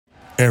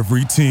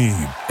Every team,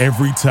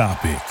 every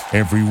topic,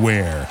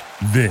 everywhere.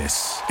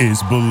 This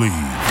is Believe.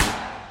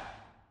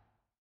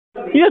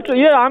 Yes,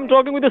 yeah, I'm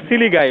talking with a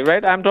silly guy,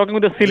 right? I'm talking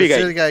with a silly guy.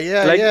 Silly guy,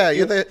 yeah, Like, yeah.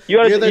 You're the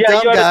you're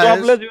dumb you're guy. a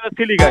jobless, you're a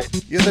silly guy.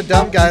 You're the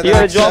dumb guy that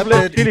You're a jobless,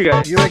 accepted. silly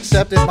guy. You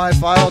accepted my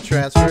file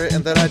transfer,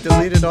 and then I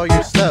deleted all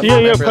your stuff. Yeah,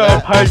 Remember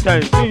that? pile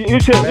time. You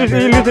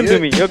listen to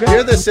me, okay?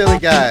 You're the silly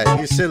guy.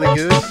 You silly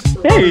goose.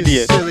 Hey, You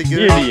idiot. Silly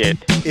goose. Idiot.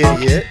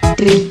 Idiot.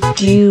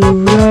 Did you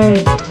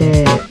write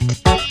it?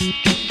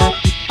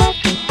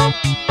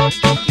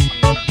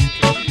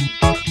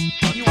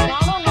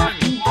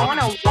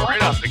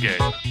 Right off the gate.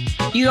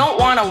 You don't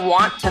want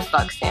to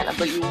fuck Santa,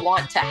 but you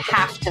want to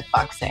have to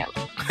fuck Santa.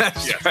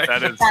 Yes,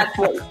 that is That's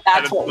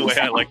what the you way I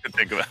sound. like to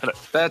think about it.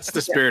 That's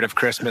the spirit of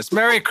Christmas.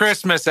 Merry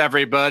Christmas,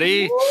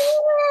 everybody.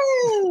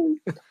 Woo!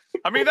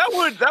 I mean,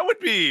 would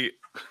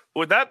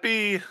that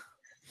be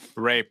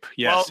Rape.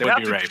 Yes, well, it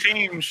would be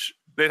rape.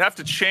 They'd have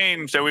to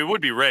change, so it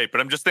would be rape,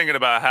 but I'm just thinking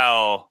about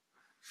how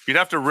you'd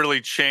have to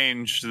really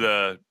change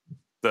the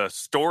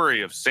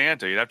story of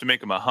Santa. You'd have to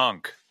make him a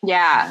hunk.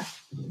 Yeah.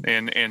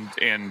 And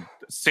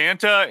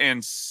Santa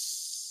and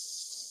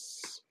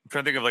I'm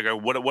trying to think of like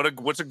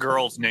what's a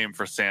girl's name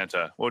for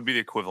Santa? What would be the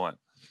equivalent?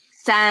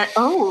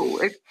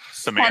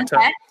 Samantha.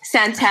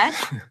 Santa.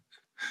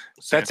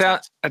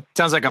 That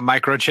sounds like a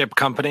microchip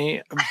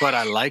company, but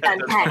I like That it.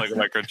 does sound like a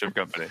microchip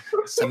company.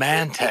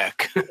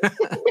 Symantec.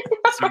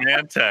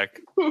 Symantec.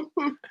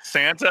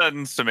 Santa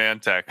and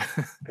Symantec.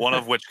 One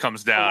of which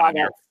comes down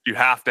and you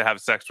have to have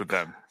sex with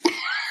them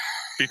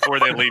before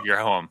they leave your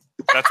home.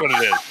 That's what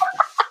it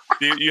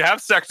is. You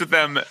have sex with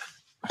them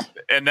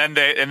and then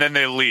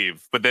they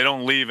leave, but they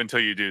don't leave until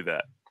you do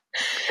that.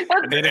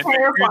 That's And they do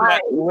terrifying.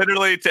 that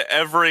literally to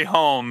every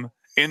home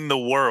in the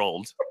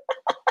world.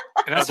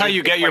 And that's how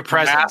you get your Like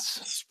mass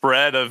presents.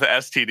 spread of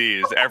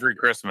STDs every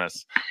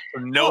Christmas.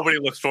 Nobody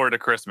looks forward to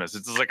Christmas.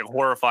 It's just like a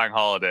horrifying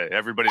holiday.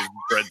 Everybody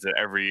dreads it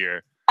every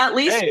year. At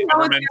least you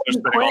know it's Governments are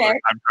going to be spending all their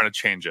quick. time trying to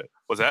change it.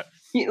 Was that?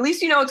 At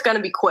least you know it's going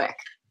to be quick.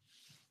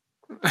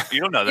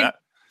 You don't know that.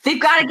 They've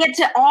got to get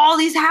to all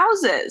these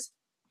houses.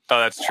 Oh,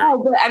 that's true.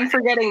 Oh, but I'm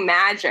forgetting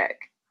magic.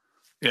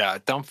 Yeah,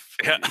 don't.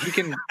 Yeah. You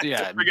can.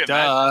 Yeah, Don't forget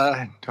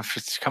duh.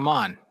 Come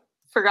on.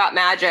 Forgot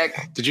magic.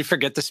 Did you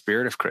forget the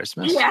spirit of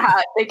Christmas? Yeah,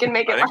 they can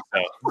make I it think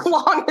last so. as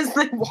long as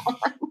they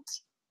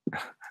want.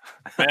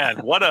 Man,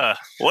 what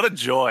a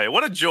joy.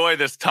 What a joy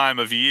this time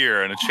of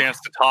year and a chance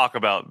to talk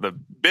about the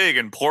big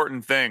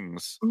important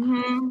things.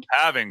 Mm-hmm.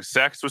 Having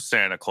sex with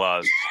Santa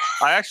Claus.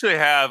 I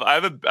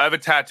have a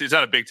tattoo. It's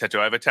not a big tattoo.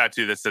 I have a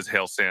tattoo that says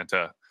Hail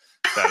Santa.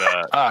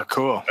 That Oh,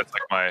 cool. that's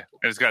like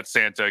it's got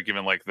Santa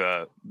giving like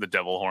the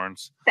devil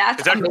horns. That's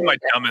It's actually my amazing.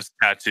 dumbest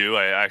tattoo.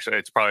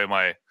 It's probably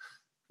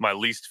my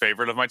least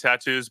favorite of my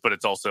tattoos, but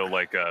it's also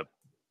like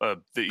the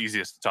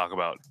easiest to talk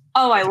about.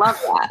 Oh, I love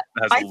that.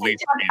 It has I the think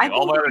least that- I meaning.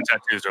 All my think other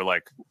tattoos are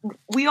like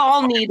We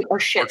all need a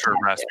shit. torture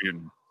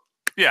Rasputin.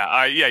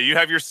 Yeah, you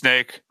have your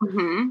snake.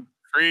 Mm-hmm.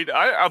 Freed,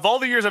 of all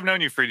the years I've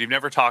known you, Freed, you've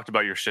never talked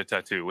about your shit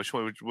tattoo.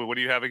 What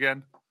do you have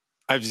again?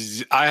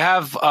 I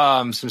have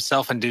some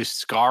self-induced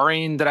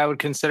scarring that I would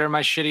consider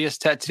my shittiest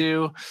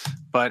tattoo,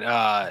 but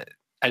I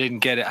didn't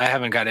get it. I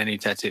haven't got any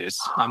tattoos.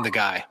 I'm the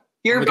guy.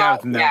 Your The guy body,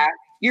 with no- yeah.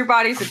 Your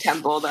body's a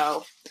temple,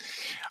 though.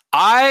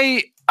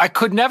 I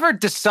could never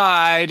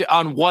decide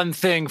on one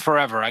thing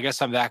forever. I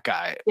guess I'm that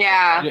guy.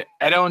 Yeah.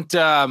 I don't.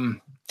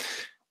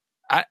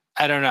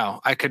 I don't know.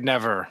 I could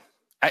never.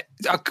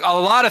 A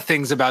lot of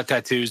things about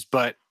tattoos,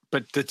 but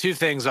the two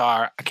things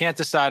are I can't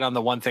decide on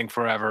the one thing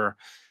forever,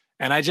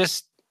 and I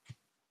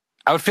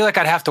would feel like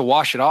I'd have to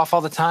wash it off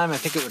all the time. I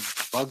think it would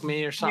bug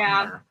me or something.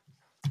 Yeah. or-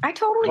 I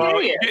totally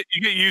Well, get you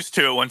you. get used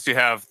to it once you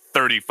have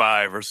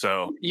 35 or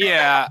so.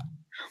 Yeah.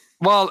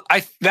 Well,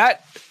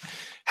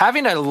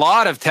 having a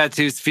lot of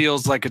tattoos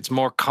feels like it's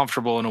more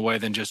comfortable in a way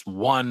than just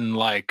one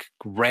like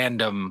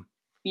random.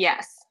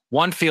 Yes.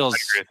 One I feels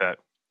agree with that.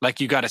 like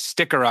you got a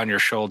sticker on your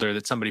shoulder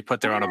that somebody put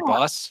there on a Yeah.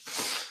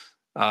 bus.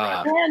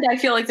 And I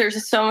feel like there's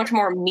just so much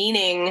more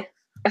meaning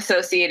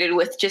associated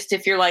with just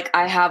if you're like,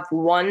 I have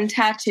one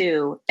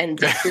tattoo and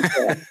this is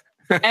it.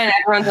 And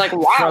everyone's like,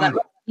 wow, that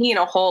must mean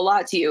a whole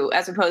lot to you,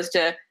 as opposed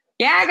to,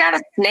 yeah, I got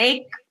a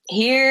snake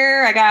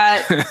here. I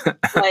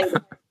got like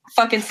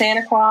fucking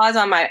Santa Claus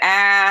on my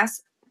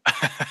ass.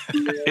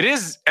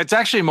 It's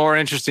actually more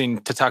interesting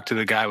to talk to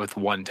the guy with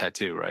one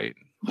tattoo, right?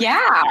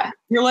 Yeah.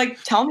 You're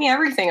like, tell me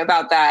everything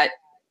about that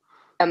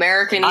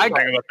American I Eagle.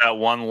 think about that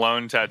one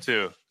lone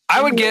tattoo.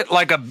 I would get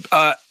like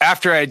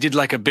after I did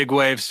like a big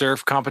wave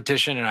surf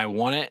competition and I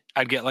won it,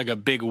 I'd get like a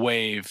big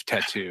wave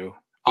tattoo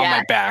on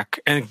my back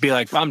and be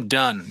like, I'm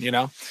done, you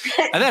know?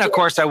 And then of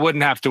course I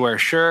wouldn't have to wear a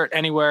shirt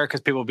anywhere because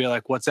people would be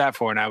like, what's that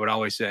for? And I would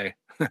always say,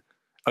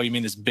 oh, you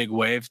mean this big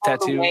wave Oh, the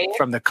tattoo wave?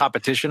 from the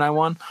competition I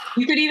won?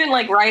 You could even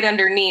like write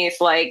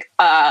underneath like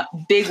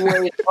Big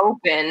Wave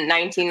Open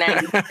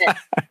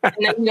 1996. And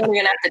then you don't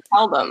even have to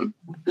tell them.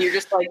 You're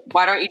just like,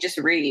 why don't you just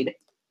read?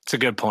 It's a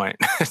good point.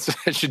 I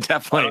should Why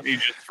definitely. don't you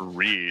just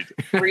read?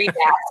 Read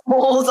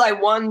assholes. I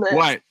won this.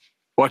 What?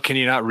 What, can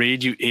you not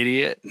read, you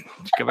idiot?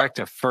 Go back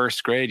to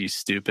first grade, you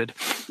stupid.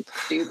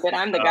 Stupid.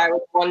 I'm the guy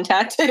with one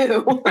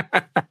tattoo.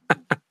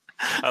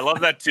 I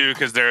love that too,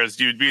 because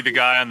you'd be the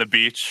guy on the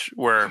beach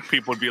where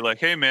people would be like,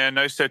 "Hey man,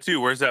 nice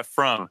tattoo. Where's that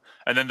from?"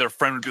 And then their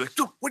friend would be like,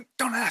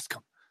 "Don't ask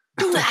him.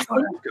 Don't ask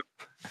him."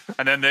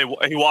 And then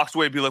he walks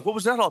away and be like, "What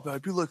was that all about?"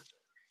 I'd be like,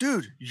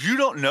 "Dude, you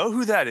don't know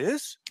who that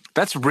is?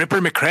 That's Ripper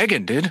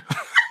McCracken, dude."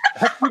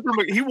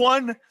 He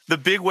won the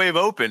Big Wave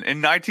Open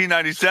in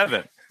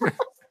 1997.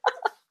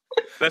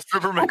 That's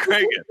Ripper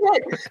McCracken.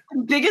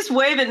 The biggest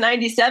wave in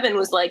 97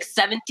 was like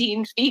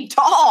 17 feet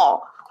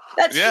tall.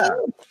 That's huge.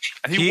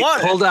 And he won.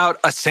 Pulled out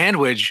a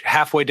sandwich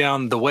halfway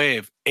down the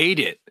wave, ate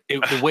it.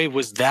 The wave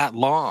was that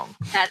long.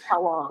 That's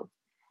how long.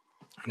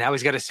 Now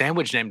he's got a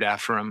sandwich named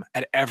after him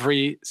at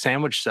every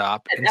sandwich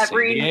stop in San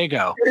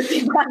Diego.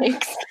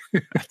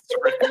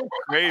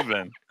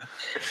 Raven.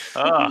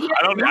 I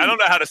don't know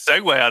how to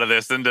segue out of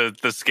this into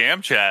the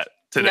scam chat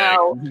today.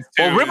 No.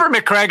 Well, Ripper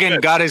McCracken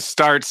got his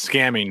start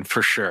scamming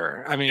for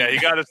sure. I mean, yeah, you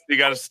got to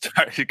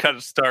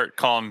start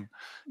calling.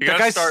 You got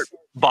to start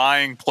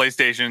buying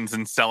PlayStations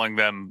and selling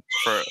them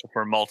for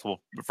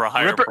a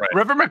higher price.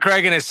 Ripper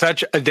McCracken is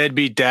such a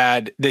deadbeat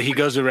dad that he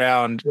goes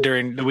around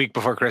during the week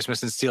before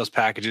Christmas and steals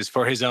packages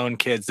for his own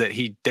kids that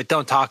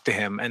don't talk to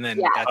him, and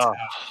then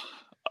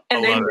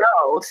and they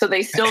know, so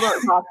they still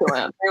don't talk to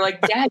him. They're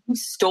like, "Dad, you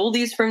stole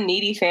these from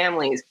needy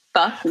families.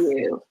 Fuck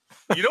you."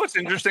 You know what's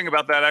interesting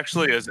about that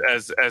actually is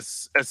as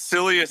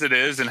silly as it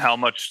is, and how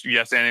much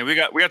Annie, we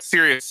got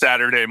serious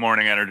Saturday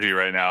morning energy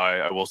right now.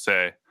 I will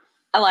say.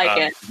 I like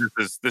it.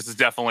 This is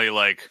definitely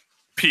like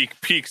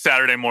peak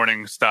Saturday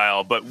morning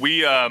style. But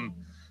we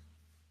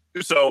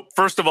so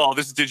first of all,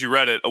 this is Did You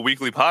Reddit, a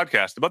weekly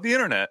podcast about the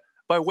internet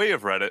by way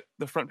of Reddit,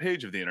 the front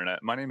page of the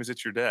internet. My name is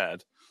It's Your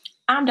Dad.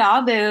 I'm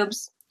Dog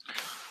Boobs.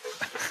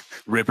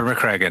 Ripper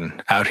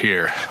McCracken out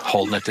here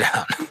holding it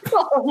down.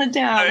 Holding it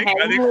down.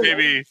 I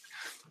think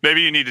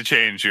maybe you need to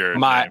change your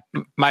my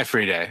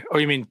free day.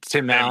 Or you mean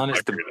Tim Allen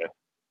is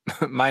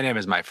my name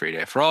is My Free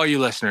Day. For all you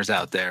listeners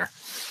out there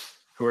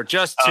who are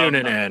just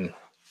tuning in.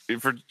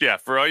 For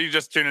all you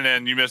just tuning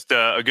in, you missed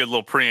a good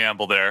little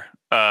preamble there.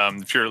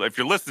 If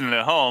you're listening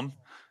at home,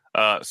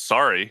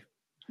 sorry.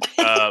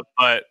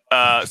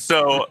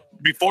 So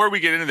before we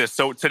get into this,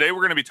 so today we're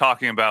going to be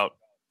talking about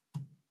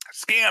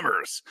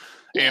scammers,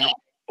 and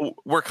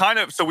we're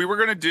we were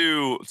going to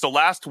do. So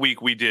last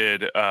week we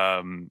did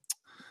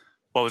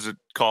what was it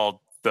called?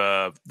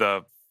 What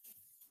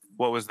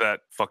was that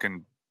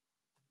fucking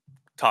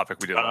topic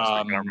we did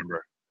last week? I don't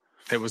remember.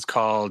 It was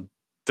called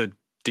The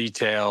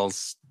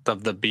Details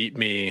of the Beat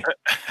Me.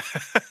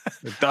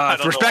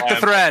 Respect the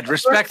thread.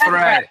 Respect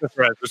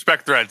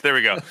thread. There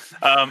we go.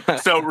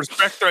 So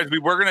respect threads. We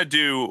were going to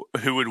do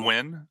who would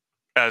win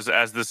as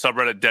the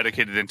subreddit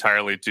dedicated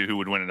entirely to who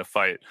would win in a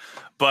fight.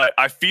 But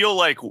I feel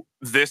like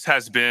this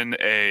has been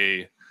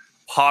a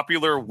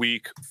popular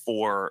week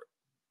for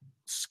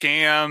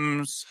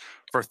scams,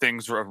 for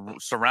things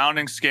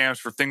surrounding scams,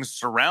 for things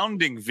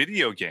surrounding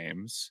video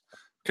games,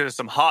 because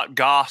some hot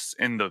goss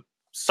in the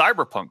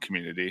cyberpunk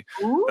community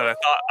that I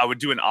thought I would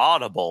do an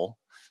audible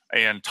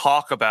and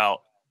talk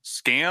about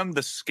Scam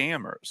the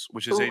Scammers,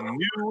 which is a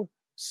new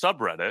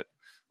subreddit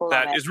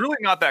that is really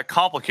not that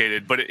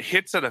complicated, but it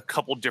hits at a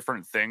couple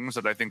different things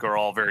that I think are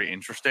all very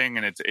interesting.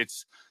 And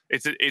it's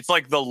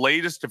like the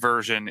latest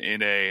version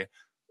in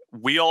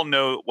we all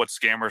know what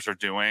scammers are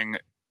doing.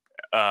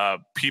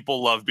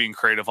 People love being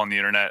creative on the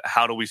internet.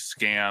 How do we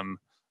scam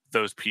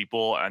those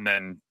people and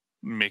then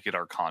make it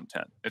our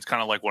content? It's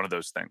kind of like one of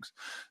those things.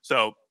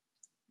 So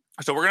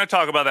we're going to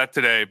talk about that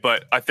today,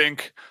 but I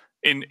think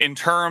in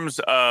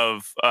terms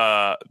of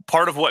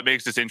part of what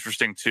makes this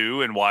interesting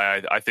too, and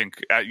why I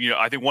think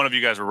I think one of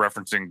you guys were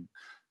referencing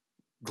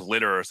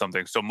glitter or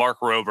something. So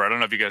Mark Rober, I don't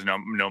know if you guys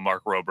know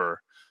Mark Rober,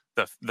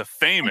 the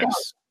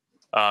famous.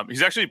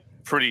 He's actually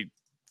pretty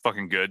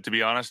fucking good, to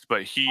be honest.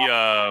 But he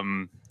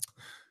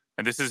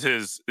and this is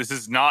a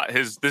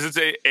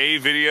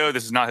video.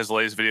 This is not his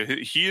latest video.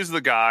 He is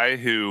the guy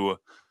who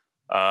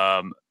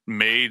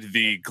made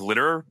the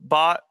glitter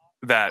bot.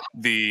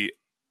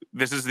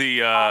 This is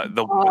the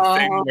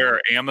thing where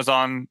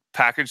Amazon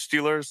package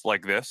stealers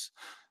like this.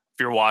 If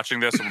you're watching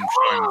this, I'm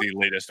showing the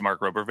latest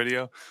Mark Rober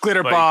video.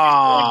 Glitter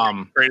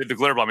bomb. He created the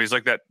glitter bomb. He's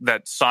like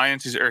that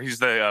scientist, or he's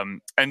the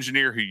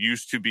engineer who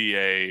used to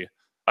be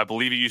I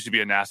believe he used to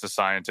be a NASA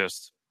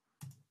scientist.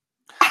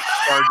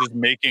 Started just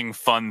making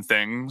fun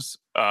things,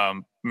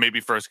 maybe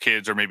for his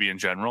kids or maybe in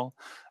general,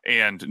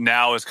 and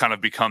now has kind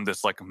of become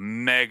this like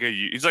mega.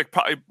 He's like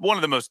probably one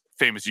of the most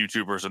famous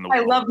YouTubers in the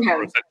world. I love him.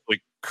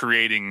 Essentially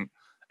creating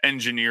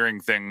engineering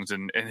things,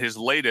 and his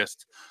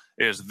latest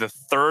is the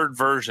third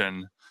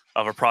version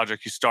of a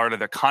project he started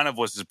that kind of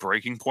was his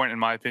breaking point, in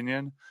my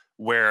opinion,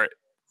 where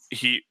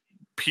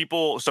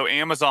so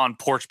Amazon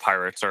porch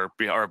pirates are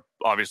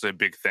obviously a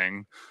big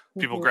thing.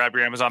 People grab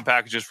your Amazon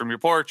packages from your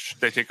porch,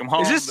 they take them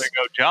home, they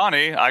go,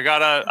 "Johnny, I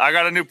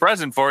got a new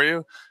present for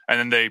you," and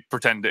then they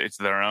pretend it's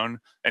their own.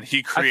 And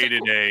he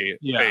created a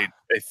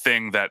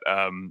thing that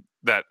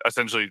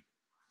essentially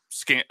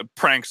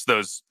pranks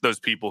those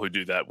people who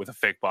do that with a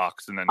fake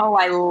box and then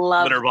I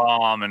love glitter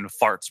bomb and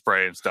fart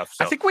spray and stuff.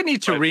 So I think we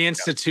need to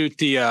reinstitute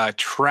the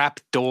trap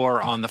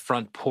door on the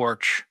front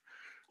porch.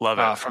 Love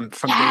it. From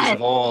days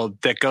of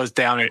old that goes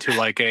down into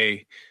like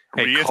a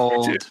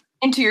cold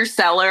into your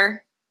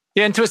cellar.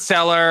 Yeah, into a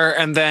cellar,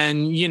 and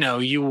then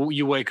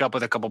you wake up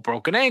with a couple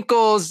broken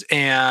ankles,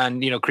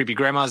 and creepy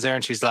grandma's there,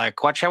 and she's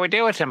like, "What shall we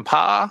do with him,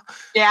 Pa?"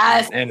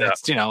 Yes, and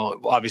it's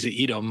obviously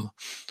eat them.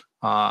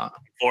 But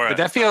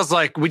that feels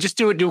like we just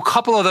do a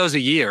couple of those a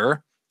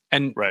year,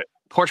 and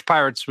Porch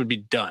Pirates would be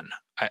done.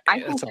 I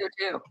think so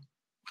too.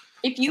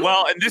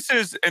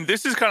 And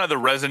this is kind of the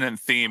resonant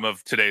theme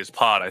of today's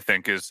pod. I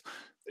think is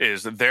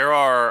there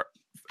are.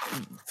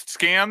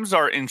 Scams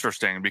are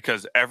interesting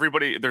because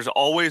there's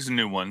always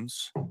new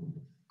ones.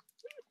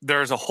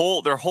 There are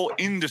whole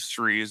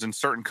industries in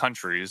certain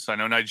countries. I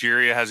know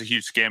Nigeria has a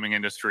huge scamming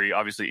industry.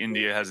 Obviously,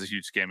 India has a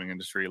huge scamming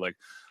industry. Like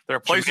there are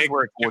places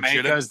where it's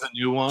legitimate. Jamaica's the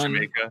new one.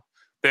 Jamaica.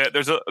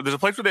 There's a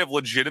place where they have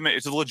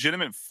it's a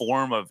legitimate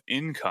form of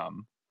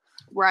income.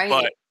 Right.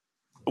 But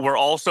we're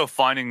also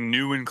finding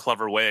new and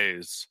clever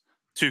ways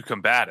to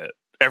combat it.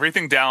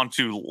 Everything down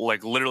to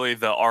like literally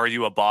the "Are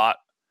you a bot?"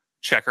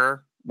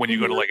 checker when you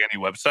go to like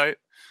any website,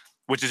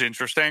 which is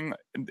interesting,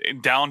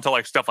 down to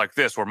like stuff like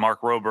this, where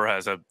Mark Rober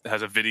has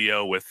a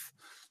video with,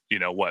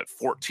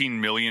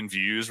 14 million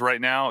views right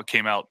now. It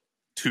came out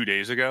 2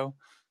 days ago.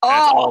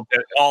 And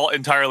it's all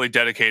entirely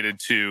dedicated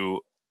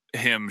to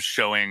him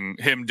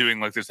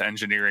doing like this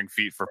engineering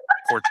feat for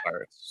Porch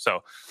Pirates.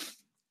 So,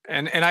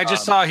 and I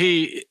just saw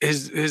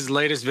his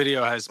latest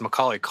video has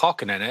Macaulay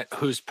Culkin in it,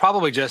 who's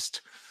probably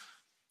just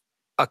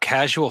a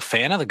casual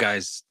fan of the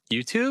guy's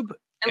YouTube.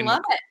 I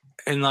love it.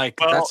 And like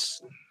that's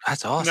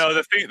awesome. No,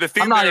 the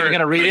thing I'm not even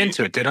going to read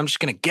into it, dude. I'm just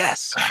going to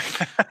guess.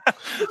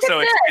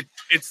 So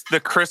it's the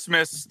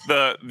Christmas,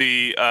 the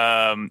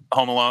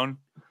Home Alone.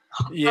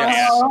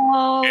 Yes.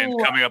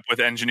 And coming up with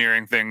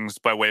engineering things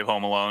by way of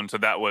Home Alone. So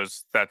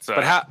that's.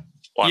 But how?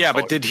 Yeah,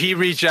 but did he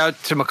reach out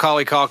to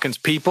Macaulay Culkin's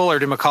people, or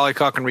did Macaulay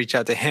Culkin reach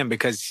out to him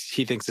because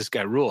he thinks this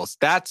guy rules?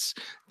 That's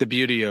the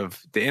beauty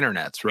of the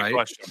internets, right?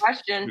 Good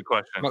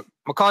question.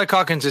 Macaulay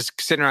Culkin's just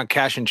sitting around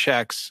cashing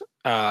checks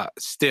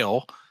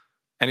still.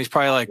 And he's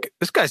probably like,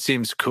 this guy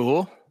seems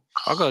cool.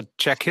 I'll go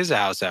check his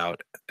house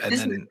out. And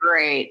this is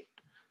great.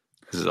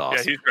 This is awesome.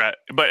 Yeah, he's great.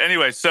 But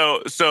anyway,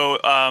 so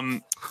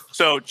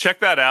check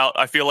that out.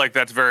 I feel like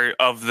that's very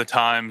of the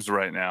times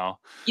right now.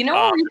 You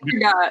know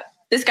what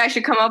this guy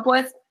should come up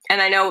with?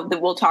 And I know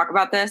that we'll talk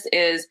about this,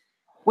 is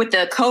with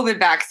the COVID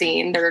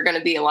vaccine, there are going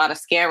to be a lot of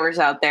scammers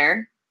out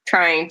there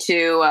trying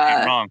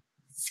to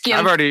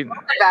skim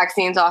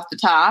vaccines off the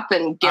top.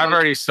 And I've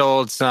already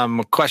sold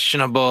some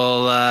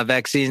questionable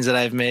vaccines that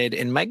I've made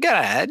in my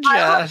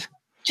garage.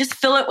 Just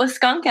fill it with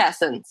skunk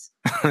essence.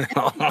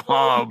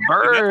 Oh,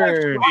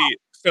 bird.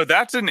 So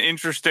that's an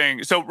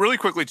interesting. So really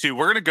quickly too,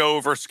 we're going to go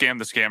over Scam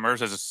the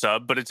Scammers as a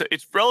sub, but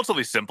it's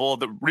relatively simple.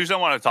 The reason I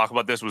wanted to talk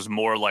about this was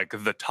more like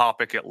the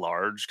topic at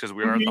large, because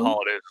we are at the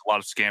holidays, a lot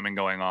of scamming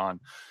going on,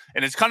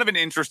 and it's kind of an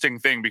interesting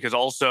thing because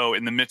also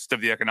in the midst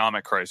of the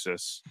economic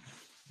crisis,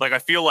 like I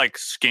feel like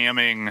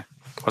scamming.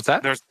 What's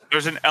that?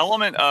 There's an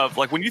element of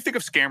like when you think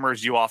of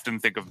scammers, you often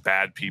think of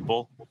bad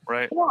people,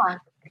 right? Yeah.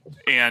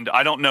 And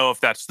I don't know if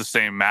that's the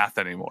same math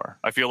anymore.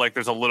 I feel like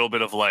there's a little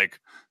bit of like,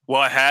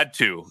 well, I had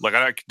to. Like,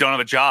 I don't have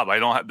a job.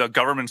 The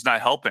government's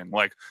not helping.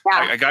 Like,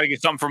 I got to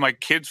get something for my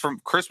kids for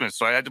Christmas,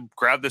 so I had to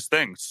grab this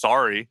thing.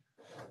 Sorry,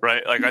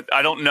 right? Like,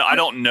 I don't know. I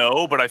don't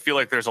know, but I feel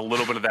like there's a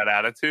little bit of that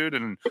attitude,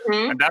 and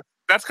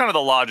that's kind of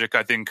the logic.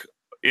 I think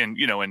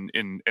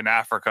in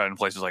Africa and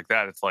places like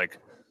that, it's like,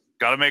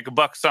 got to make a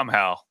buck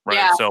somehow, right?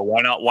 Yeah. So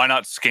why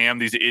not scam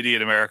these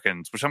idiot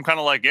Americans? Which I'm kind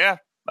of like, yeah,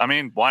 I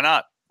mean, why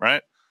not,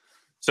 right?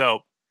 So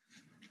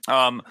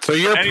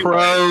you're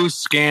pro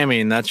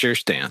scamming. That's your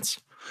stance.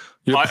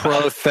 You're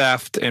pro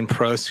theft and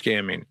pro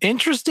scamming.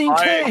 Interesting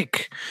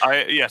take.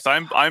 Yes,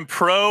 I'm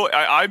pro.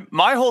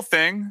 My whole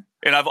thing,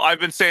 and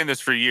I've been saying this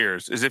for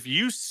years, is if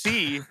you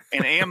see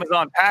an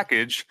Amazon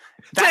package,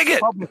 that's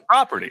public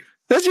property.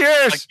 That's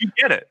yours. Like, you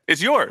get it.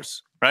 It's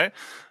yours, right?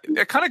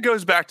 It kind of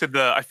goes back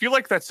to I feel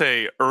like that's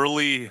a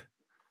early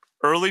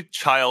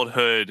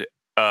childhood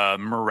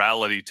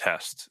morality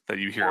test that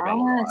you hear about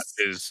a lot,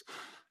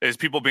 is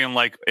people being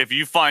like, if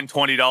you find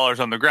 $20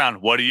 on the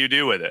ground, what do you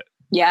do with it?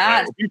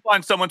 Yeah. Right? If you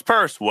find someone's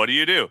purse, what do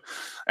you do?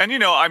 And,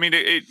 I mean,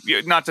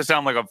 it not to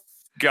sound like a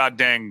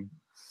goddamn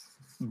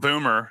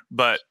boomer,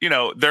 but,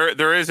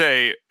 there is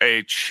a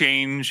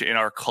change in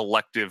our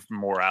collective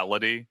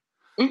morality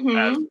as,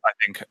 I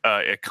think,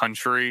 a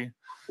country.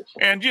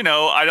 And,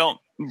 I don't,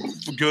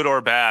 good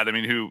or bad, I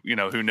mean, who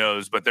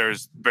knows, but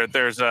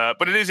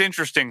it is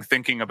interesting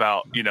thinking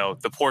about,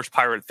 the Porch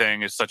Pirate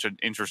thing is such an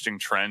interesting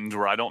trend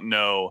where I don't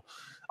know,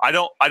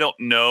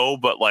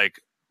 but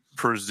like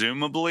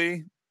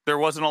presumably there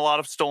wasn't a lot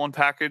of stolen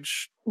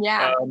package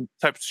type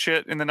of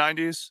shit in the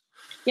 90s.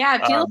 Yeah,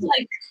 it feels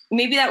like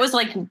maybe that was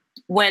like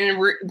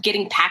when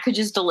getting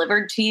packages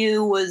delivered to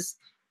you was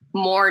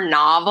more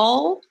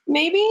novel,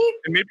 maybe.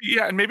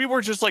 And maybe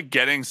we're just like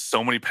getting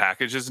so many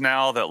packages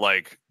now that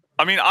like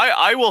I mean,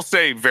 I will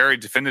say very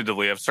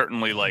definitively, I've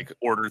certainly like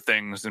ordered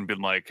things and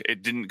been like,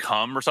 it didn't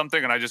come or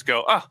something. And I just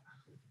go,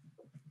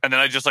 and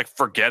then I just like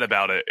forget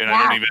about it. And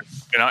I don't even,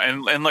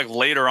 and like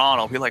later on,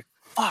 I'll be like,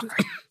 fuck,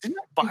 didn't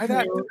I buy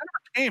that? It never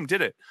came,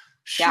 did it?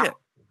 Shit.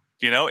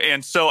 Yeah.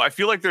 And so I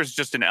feel like there's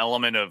just an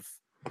element of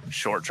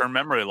short-term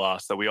memory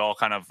loss that we all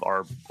kind of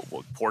are.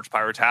 Porch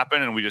pirates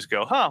happen and we just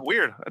go,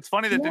 weird. It's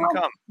funny that didn't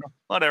come.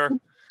 Whatever.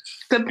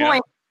 Good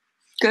point.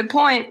 Good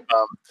point.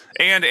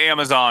 And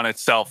Amazon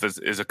itself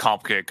is a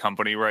complicated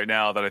company right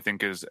now that I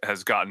think is I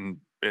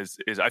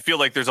feel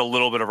like there's a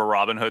little bit of a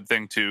Robin Hood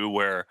thing too,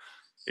 where,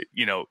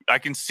 I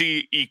can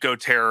see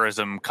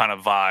eco-terrorism kind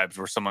of vibes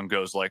where someone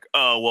goes like,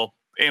 oh, well,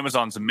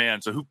 Amazon's a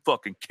man, so who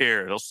fucking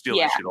cares? They'll steal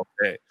that shit all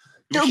day.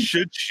 You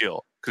should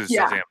chill because it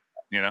says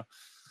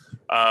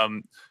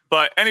Amazon,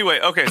 But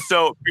anyway, okay.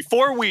 So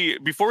before we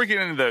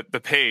get into the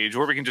page,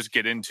 or we can just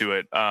get into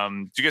it.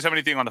 Do you guys have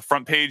anything on the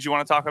front page you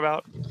want to talk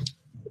about?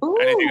 Ooh.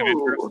 Anything of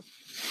interest?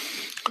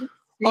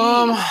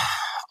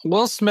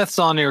 Will Smith's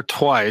on here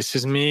twice.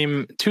 His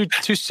meme, two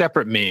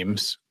separate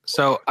memes.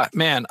 So,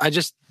 man,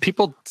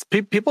 people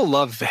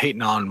love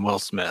hating on Will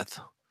Smith.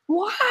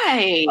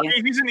 Why? I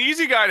mean, he's an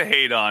easy guy to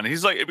hate on.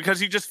 He's like, because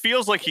he just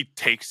feels like he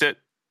takes it,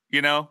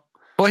 Well,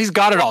 he's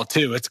got it all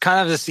too. It's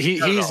kind of this.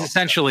 He's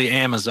essentially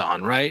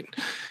Amazon, right?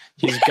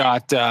 He's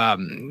got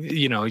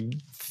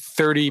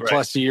 30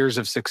 plus years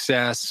of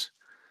success,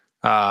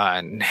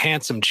 and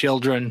handsome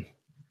children,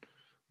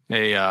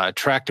 a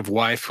attractive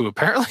wife who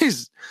apparently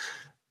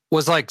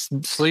was like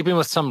sleeping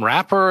with some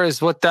rapper,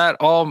 is what that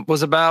all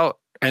was about,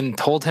 and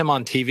told him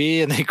on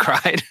TV, and they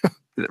cried.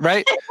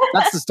 Right?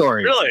 That's the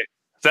story. Really?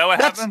 Is that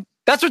what happened?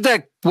 That's what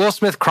that Will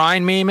Smith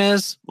crying meme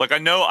is. Like I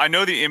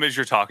know the image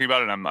you're talking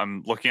about, and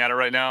I'm looking at it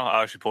right now.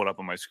 I'll actually pull it up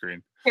on my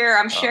screen. Here,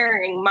 I'm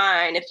sharing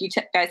mine. If you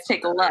guys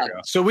take a look.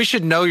 So we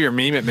should know your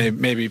meme,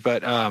 maybe,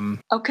 but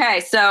Okay,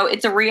 so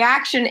it's a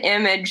reaction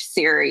image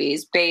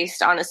series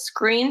based on a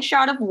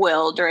screenshot of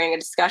Will during a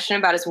discussion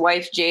about his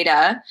wife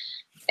Jada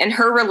and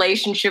her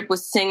relationship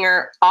with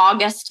singer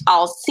August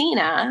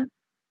Alsina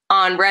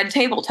on Red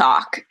Table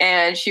Talk,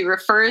 and she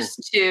refers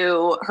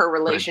to her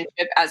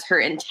relationship as her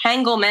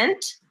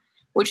entanglement,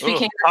 which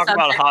became talk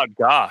about hot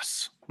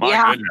goss.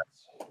 My goodness.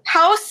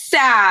 How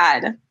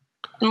sad.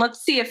 And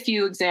let's see a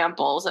few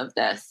examples of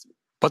this.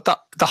 But the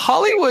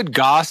Hollywood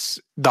goss,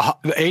 the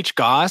H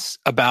goss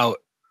about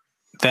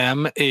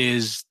them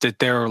is that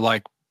they're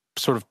like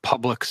sort of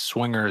public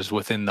swingers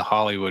within the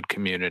Hollywood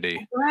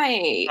community.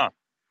 Right. Huh.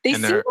 They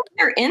seem like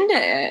they're into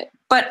it.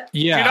 But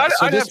yeah,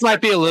 so this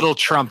might be a little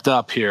trumped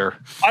up here.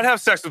 I'd have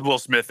sex with Will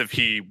Smith if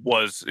he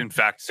was in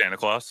fact Santa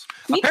Claus.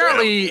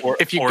 Apparently,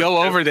 if you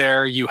go over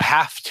there, you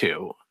have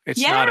to.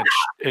 It's not.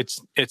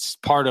 It's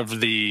part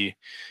of the.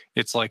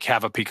 It's like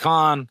have a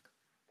pecan,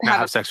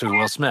 have sex with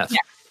Will Smith. Yeah.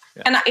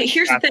 And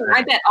here's the thing: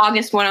 I bet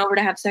August went over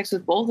to have sex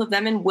with both of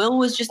them, and Will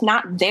was just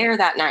not there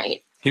that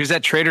night. He was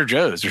at Trader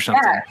Joe's or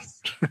something. Yes.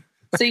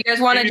 So you guys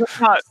want to?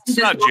 It's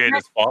not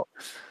Jada's fault.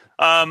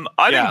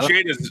 I think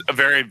Jade is a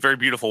very, very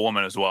beautiful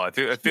woman as well. I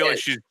feel like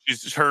she's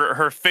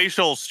her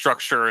facial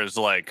structure is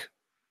like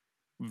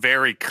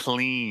very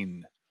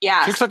clean.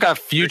 Yeah, she looks like a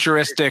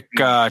futuristic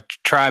a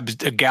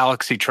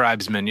galaxy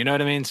tribesman. You know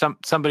what I mean?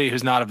 Somebody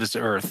who's not of this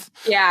earth.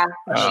 Yeah,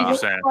 she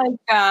looks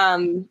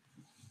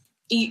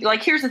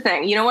like here's the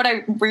thing. You know what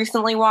I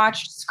recently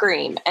watched?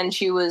 Scream, and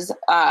she was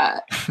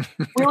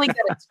really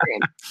good at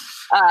Scream.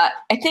 I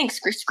think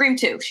Scream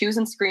 2. She was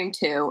in Scream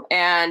 2,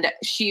 and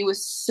she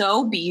was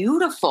so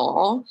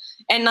beautiful.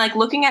 And like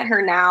looking at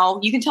her now,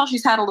 you can tell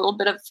she's had a little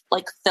bit of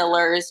like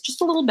fillers,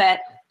 just a little bit.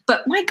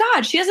 But my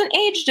God, she hasn't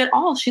aged at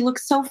all. She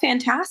looks so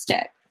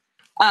fantastic.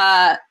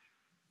 It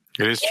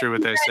is true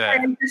what they say.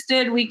 If you're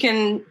interested, we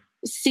can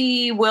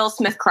see Will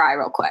Smith cry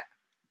real quick.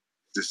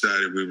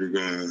 Decided we were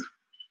going to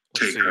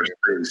take our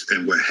space,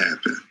 and what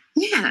happened?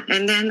 Yeah,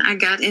 and then I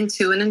got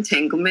into an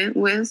entanglement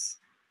with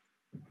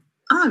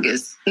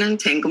August, an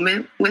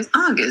entanglement with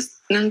August,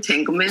 an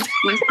entanglement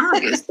with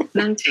August,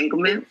 an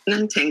entanglement, an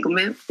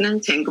entanglement, an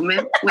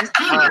entanglement with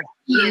August.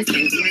 I love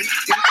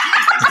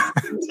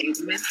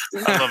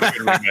a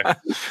good remix.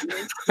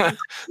 Okay,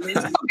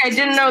 I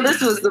didn't know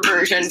this was the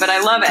version, but I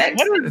love it.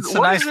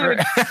 What's an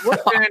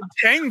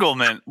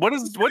entanglement? What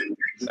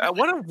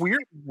a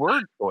weird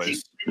word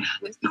choice.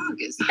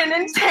 An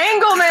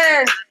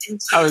entanglement.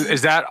 Oh,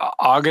 is that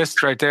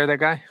August right there? That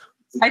guy?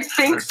 I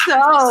think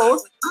so.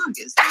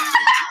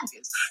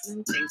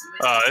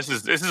 This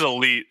is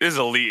elite. This is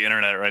elite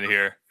internet right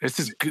here. This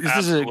is good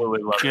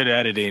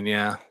editing.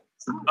 Yeah.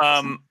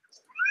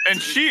 And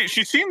she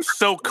seems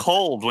so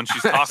cold when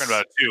she's talking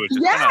about it too. It's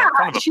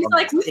kind of she's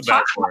like, we've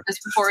talked about this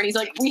before, and he's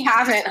like, we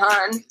haven't,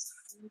 hon.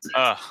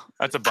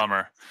 That's a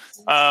bummer.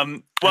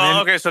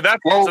 Okay, so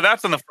that's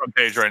on the front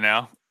page right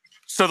now.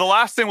 So the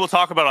last thing we'll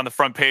talk about on the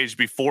front page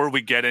before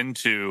we get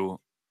into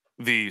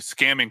the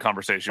scamming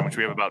conversation, which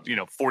we have about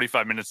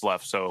 45 minutes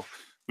left, so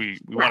we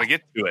want to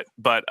get to it.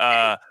 But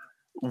so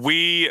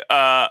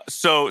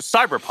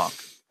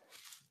Cyberpunk.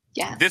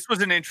 Yeah. This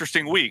was an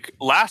interesting week.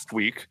 Last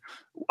week,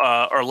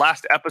 or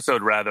last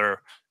episode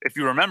rather, if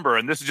you remember,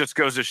 and this just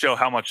goes to show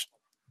how much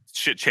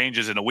shit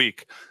changes in a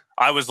week.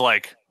 I was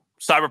like,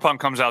 Cyberpunk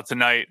comes out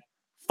tonight.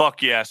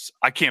 Fuck yes.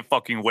 I can't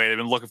fucking wait. I've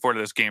been looking forward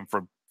to this game for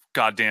a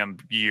goddamn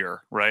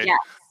year, right? Yes.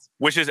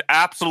 Which is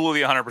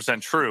absolutely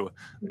 100% true.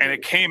 And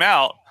it came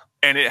out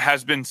and it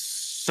has been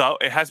so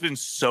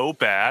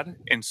bad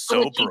and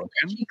so broken.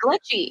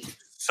 Glitchy.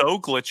 So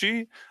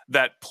glitchy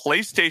that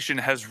PlayStation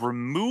has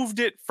removed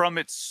it from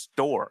its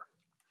store.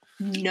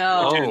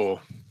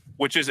 No.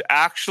 Which is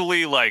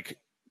actually like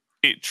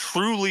it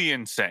truly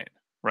insane,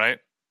 right?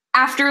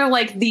 After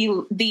like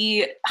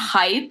the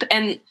hype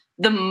and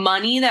the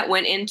money that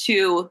went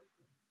into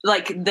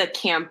like the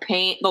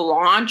campaign, the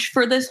launch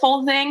for this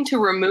whole thing, to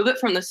remove it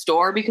from the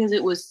store because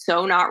it was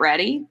so not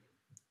ready.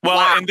 Well,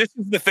 wow. And this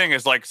is the thing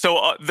is like,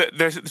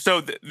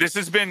 this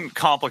has been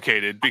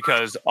complicated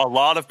because a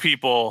lot of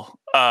people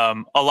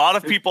have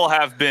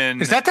been.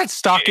 Is that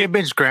stock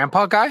image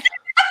grandpa guy?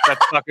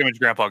 That stock image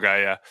grandpa guy,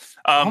 yeah.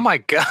 Oh my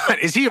God.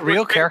 Is he a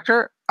real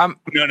character? No.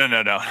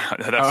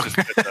 That's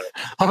just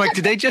I'm like,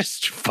 did they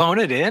just phone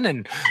it in?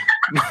 And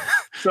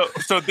so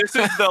this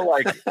is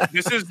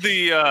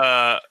the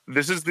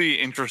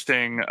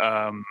interesting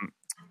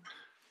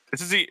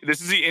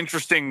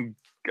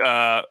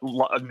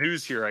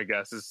news here, I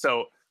guess, is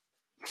so,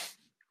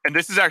 and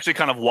this is actually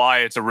kind of why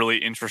it's a really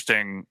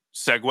interesting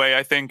segue,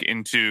 I think,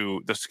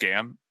 into the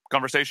scam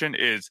conversation,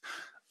 is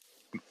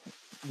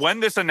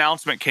when this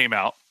announcement came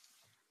out,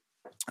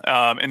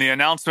 and the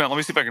announcement, let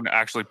me see if I can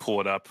actually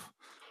pull it up.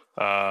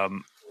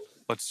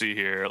 Let's see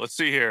here.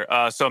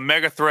 So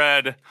Mega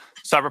Thread,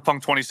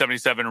 Cyberpunk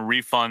 2077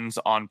 refunds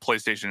on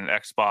PlayStation and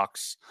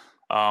Xbox.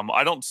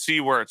 I don't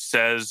see where it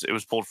says it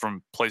was pulled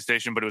from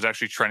PlayStation, but it was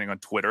actually trending on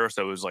Twitter.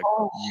 So it was like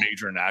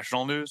major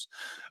national news.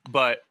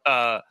 But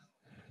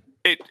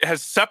it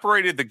has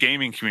separated the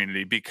gaming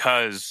community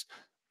because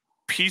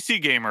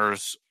PC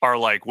gamers are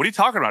like, what are you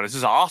talking about? This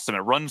is awesome. It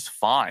runs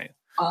fine.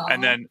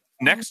 And then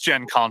next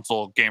gen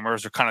console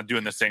gamers are kind of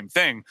doing the same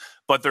thing,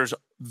 but there's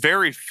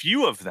very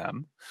few of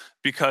them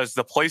because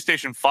the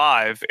PlayStation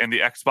 5 and the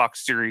Xbox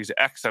Series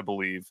X, I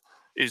believe,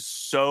 is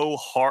so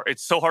hard.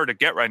 It's so hard to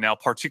get right now,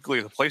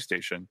 particularly the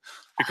PlayStation,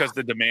 because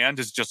the demand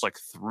is just like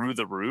through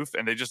the roof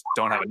and they just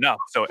don't have enough.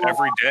 So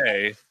every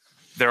day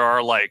there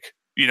are like,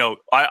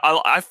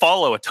 I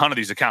follow a ton of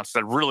these accounts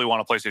that really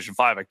want a PlayStation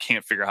 5. I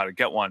can't figure out how to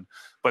get one,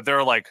 but there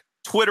are like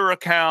Twitter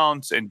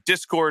accounts and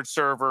Discord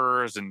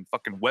servers and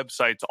fucking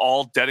websites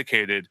all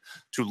dedicated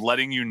to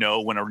letting you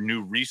know when a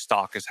new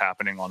restock is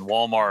happening on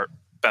Walmart,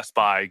 Best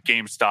Buy,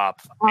 GameStop,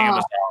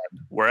 Amazon,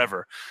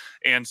 wherever.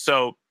 And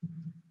so,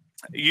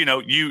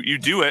 you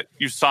do it,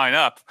 you sign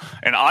up,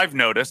 and I've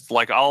noticed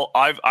like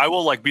I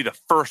will like be the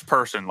first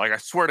person. Like I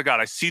swear to God,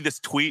 I see this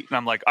tweet and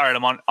I'm like, all right,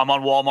 I'm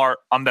on Walmart.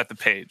 I'm at the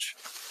page.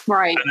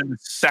 Right. And then the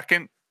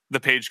second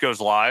the page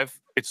goes live,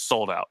 it's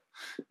sold out.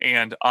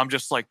 And I'm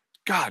just like,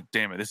 God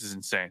damn it, this is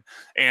insane.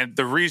 And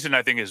the reason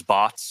I think is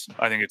bots.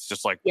 I think it's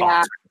just like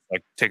bots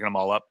like taking them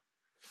all up.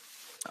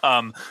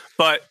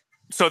 But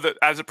so that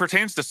as it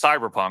pertains to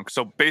Cyberpunk,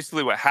 so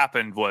basically what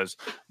happened was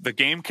the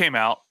game came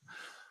out.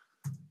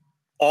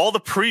 All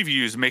the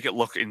previews make it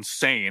look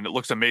insane. It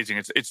looks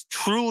amazing. It's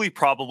truly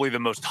probably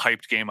the most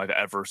hyped game I've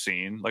ever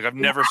seen. Like I've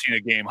never seen a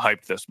game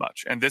hyped this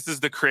much. And this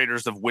is the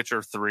creators of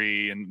Witcher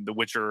 3, and The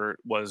Witcher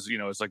was,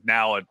 it's like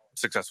now a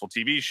successful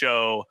TV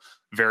show,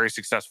 very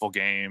successful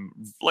game,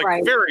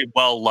 like very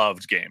well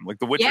loved game. Like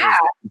The Witcher is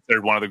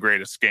considered one of the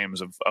greatest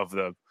games of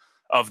the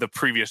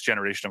previous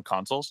generation of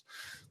consoles.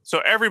 So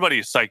everybody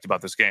is psyched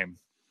about this game.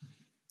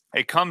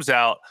 It comes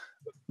out.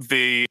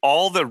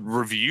 All the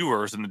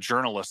reviewers and the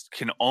journalists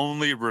can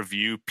only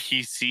review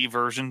PC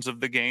versions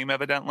of the game,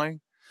 evidently,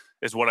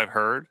 is what I've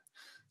heard.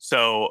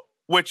 So,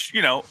 which,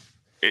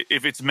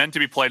 if it's meant to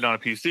be played on a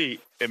PC,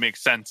 it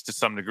makes sense to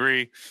some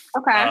degree.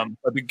 Okay.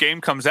 But the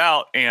game comes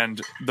out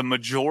and the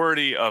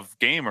majority of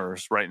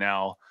gamers right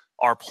now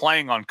are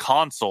playing on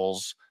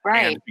consoles.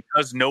 Right. And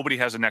because nobody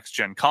has a next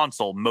gen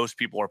console, most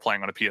people are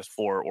playing on a PS4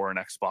 or an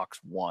Xbox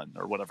One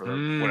or whatever.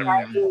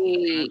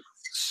 Right.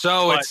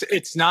 So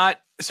it's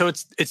not. So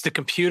it's the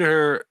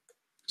computer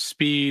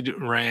speed,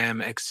 RAM,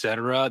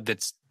 etc.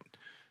 that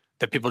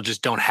people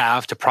just don't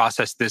have to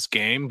process this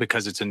game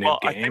because it's a new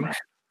game.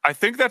 I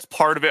think that's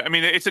part of it. I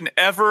mean, it's an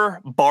ever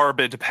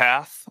barbed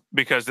path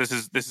because this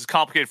is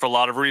complicated for a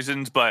lot of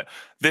reasons, but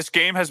this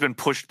game has been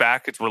pushed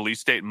back its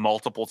release date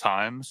multiple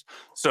times.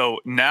 So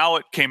now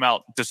it came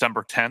out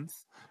December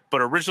 10th, but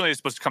originally it's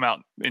supposed to come out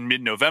in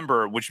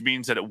mid-November, which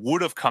means that it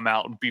would have come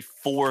out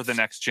before the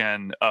next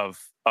gen of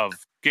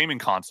gaming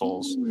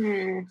consoles.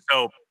 Mm-hmm.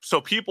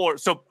 So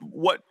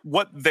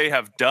what they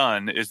have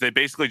done is they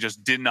basically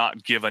just did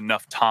not give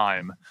enough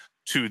time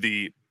to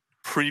the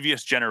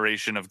previous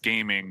generation of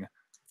gaming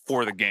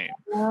for the game.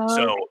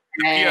 So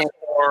PS4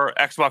 PS4,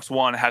 Xbox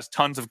One has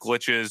tons of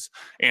glitches,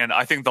 and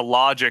I think the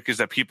logic is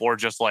that people are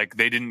just like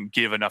they didn't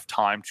give enough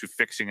time to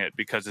fixing it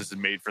because this is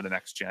made for the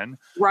next gen.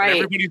 Right. And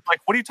everybody's like,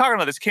 "What are you talking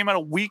about? This came out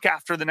a week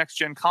after the next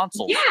gen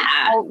console.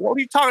 Yeah. What are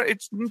you talking?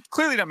 It's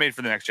clearly not made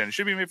for the next gen. It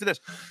should be made for this."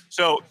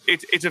 So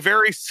it's a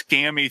very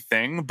scammy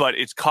thing, but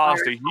it's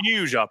caused a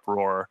huge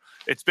uproar.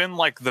 It's been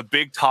like the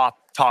big talk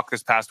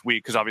this past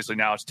week because obviously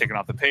now it's taken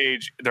off the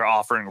page. They're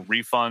offering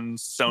refunds.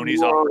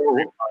 Sony's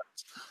offering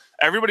refunds.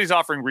 Everybody's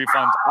offering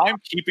refunds. I'm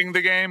keeping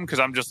the game because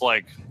I'm just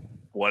like,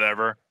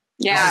 whatever.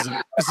 Yeah.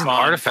 This is an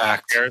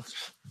artifact.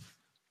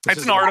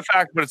 It's an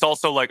artifact, but it's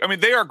also like, I mean,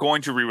 they are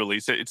going to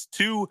re-release it. It's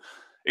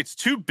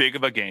too big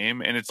of a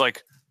game, and it's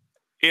like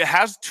it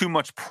has too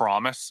much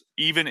promise,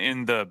 even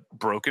in the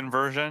broken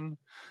version,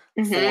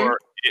 for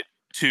it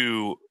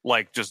to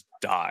like just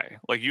die.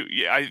 Like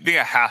I think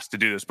it has to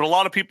do this. But a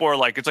lot of people are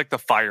like, it's like the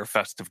Fire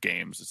Fest of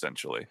games,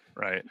 essentially,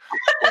 right?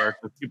 Where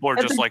people are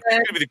just like,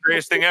 it's gonna be the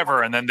greatest thing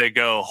ever, and then they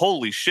go,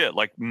 holy shit,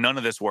 like none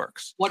of this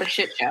works. What a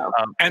shit show.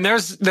 And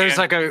there's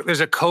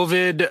a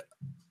COVID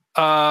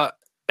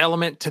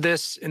element to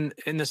this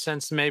in the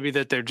sense maybe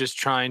that they're just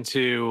trying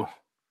to,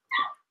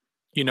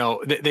 you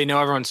know, they know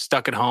everyone's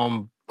stuck at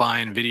home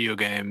buying video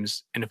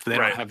games, and if they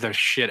don't have their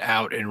shit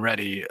out and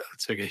ready,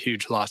 it's like a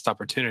huge lost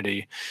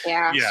opportunity.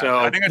 Yeah. So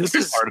I think that's a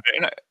big part of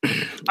it.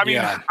 And I mean,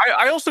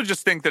 I also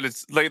just think that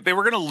it's like they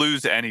were going to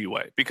lose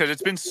anyway because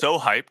it's been so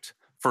hyped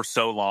for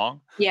so long.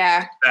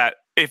 Yeah. That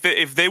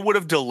if they would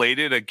have delayed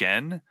it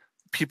again,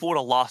 people would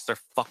have lost their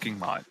fucking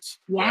minds.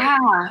 Yeah.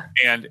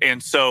 Right?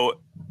 And so,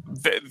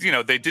 you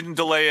know, they didn't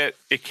delay it.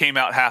 It came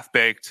out half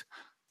baked.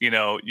 You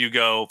know, you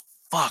go,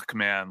 fuck,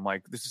 man,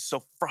 like this is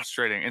so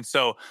frustrating. And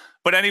so,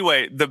 but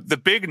anyway, the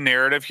big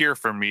narrative here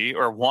for me,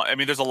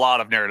 there's a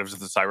lot of narratives of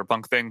the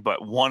Cyberpunk thing,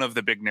 but one of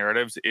the big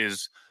narratives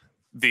is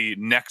the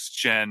next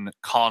gen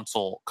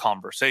console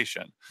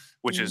conversation,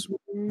 which is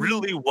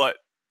really what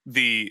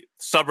the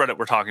subreddit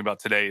we're talking about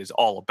today is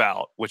all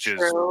about, which is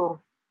so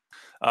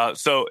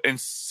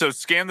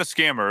Scam the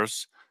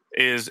Scammers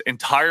is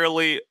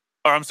entirely,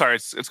 or I'm sorry,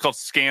 it's called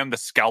Scam the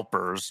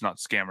Scalpers, not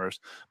scammers,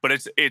 but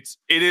it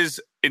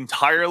is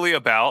entirely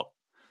about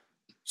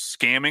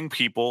scamming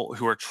people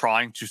who are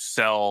trying to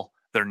sell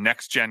their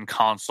next gen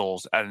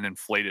consoles at an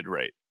inflated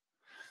rate.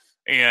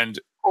 And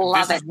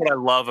this is what I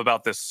love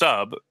about this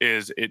sub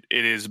is it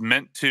is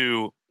meant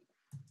to,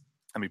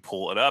 let me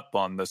pull it up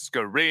on the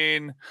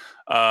screen.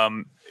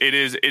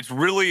 It's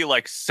really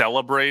like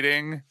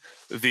celebrating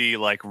the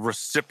like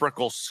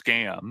reciprocal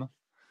scam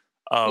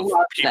of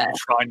people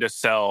trying to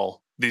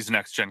sell these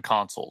next gen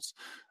consoles.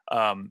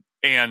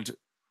 And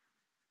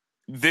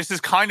this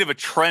is kind of a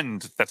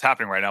trend that's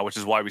happening right now, which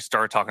is why we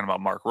started talking about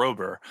Mark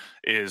Rober.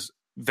 Is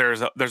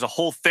there's a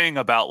whole thing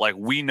about like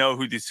we know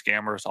who these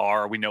scammers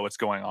are, we know what's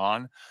going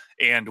on,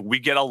 and we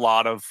get a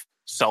lot of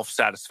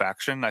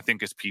self-satisfaction, I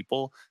think, as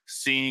people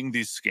seeing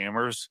these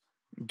scammers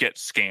get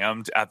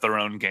scammed at their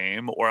own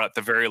game, or at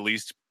the very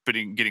least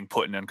getting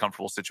put in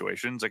uncomfortable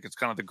situations. Like it's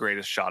kind of the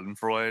greatest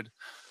Schadenfreude.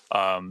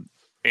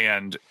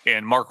 And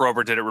Mark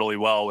Rober did it really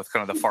well with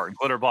kind of the fart and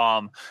glitter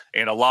bomb.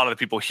 And a lot of the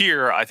people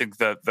here, I think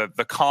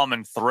the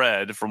common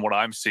thread from what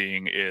I'm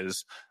seeing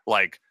is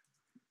like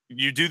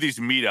you do these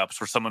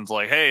meetups where someone's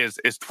like, hey, is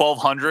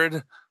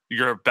 $1,200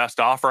 your best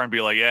offer? And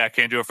be like, yeah, I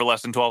can't do it for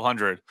less than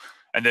 $1,200.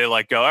 And they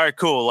like go, all right,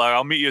 cool.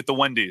 I'll meet you at the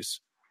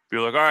Wendy's. Be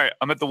like, all right,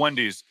 I'm at the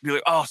Wendy's. Be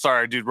like, oh,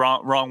 sorry, dude,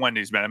 wrong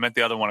Wendy's, man. I meant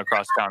the other one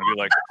across town. Be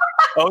like,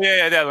 oh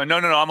yeah, that one. No,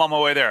 I'm on my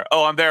way there.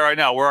 Oh, I'm there right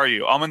now. Where are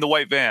you? I'm in the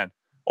white van.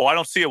 Oh, I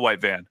don't see a white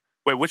van.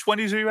 Wait, which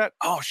Wendy's are you at?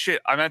 Oh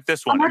shit, I'm at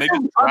this one. And they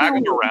just drag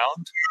it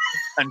around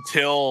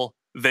until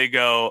they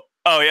go,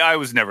 oh yeah, I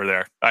was never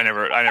there. I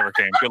never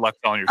came. Good luck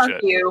selling your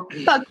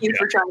shit. Fuck you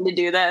for trying to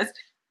do this.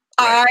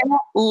 Right. I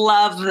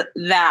love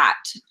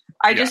that.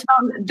 I just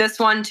found this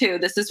one too.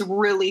 This is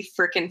really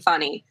freaking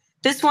funny.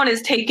 This one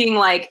is taking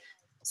like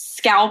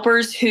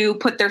scalpers who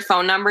put their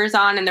phone numbers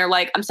on and they're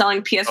like, I'm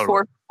selling PS4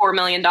 for $4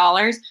 million.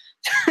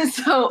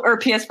 Or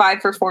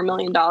PS5 for $4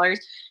 million.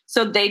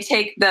 So they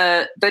take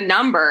the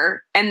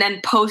number and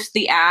then post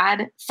the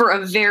ad for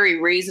a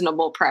very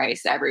reasonable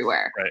price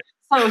everywhere. Right.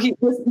 So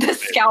the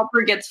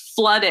scalper gets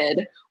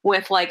flooded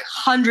with like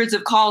hundreds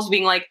of calls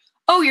being like,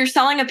 oh, you're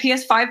selling a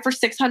PS5 for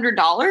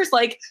 $600?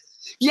 Like,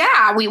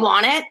 yeah, we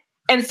want it.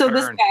 And so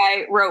this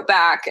guy wrote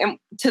back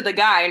to the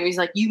guy and he's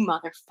like, you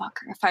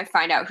motherfucker, if I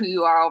find out who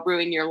you are, I'll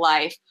ruin your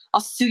life.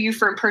 I'll sue you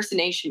for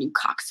impersonation, you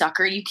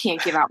cocksucker. You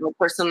can't give out my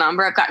personal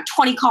number. I've gotten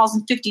 20 calls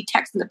and 50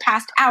 texts in the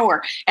past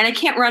hour and I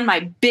can't run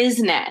my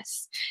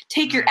business.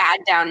 Take your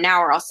ad down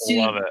now or I'll sue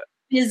you for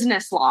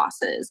business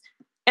losses.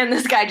 And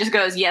this guy just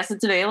goes, yes,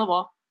 it's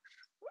available.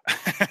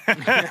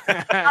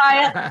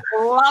 I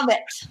love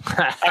it.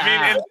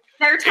 I mean,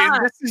 their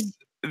time.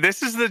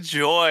 This is the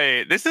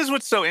joy. This is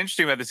what's so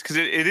interesting about this because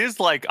it is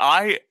like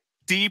I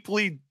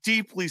deeply,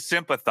 deeply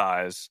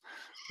sympathize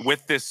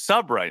with this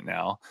sub right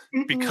now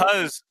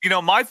because, you know,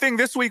 my thing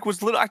this week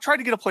was I tried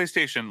to get a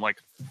PlayStation like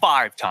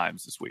 5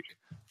 times this week.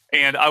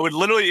 And I would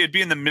literally, it'd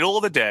be in the middle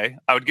of the day.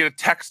 I would get a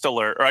text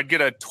alert or I'd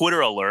get a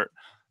Twitter alert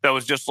that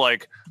was just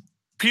like,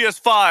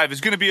 PS5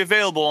 is going to be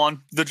available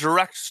on the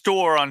direct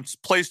store on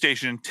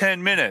PlayStation in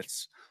 10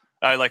 minutes.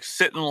 I like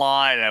sit in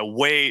line and I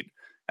wait.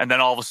 And then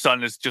all of a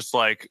sudden it's just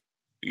like,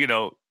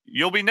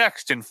 you'll be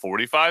next in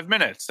 45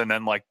 minutes. And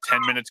then like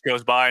 10 minutes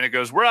goes by and it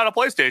goes, we're out of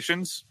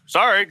PlayStations.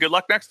 Sorry. Good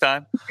luck next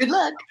time. Good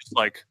luck. It's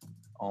like,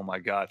 oh my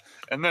God.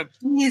 And then,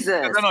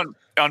 Jesus. And then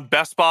on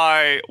Best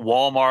Buy,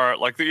 Walmart,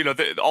 like,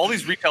 all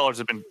these retailers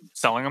have been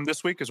selling them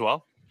this week as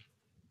well.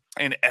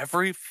 And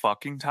every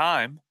fucking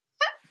time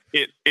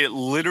it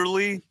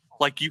literally,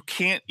 like, you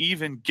can't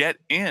even get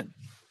in.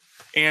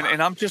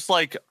 And I'm just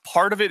like,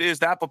 part of it is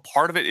that, but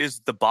part of it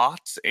is the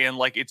bots. And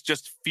like, it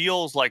just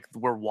feels like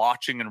we're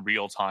watching in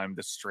real time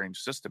this strange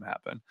system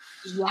happen.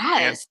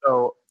 Yes. And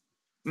so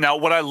now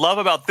what I love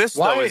about this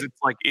though is it's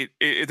like,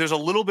 there's a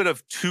little bit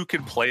of two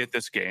can play at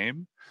this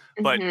game,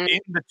 but in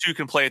the two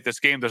can play at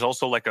this game, there's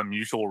also like a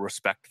mutual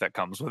respect that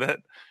comes with it.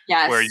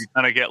 Yes. Where you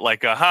kind of get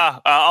like,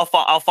 I'll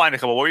find a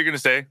couple. What were you going to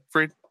say,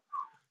 Freed?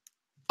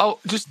 Oh,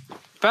 just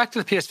back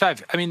to the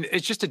PS5. I mean,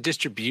 it's just a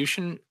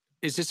distribution.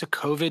 Is this a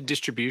COVID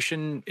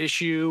distribution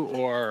issue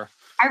or?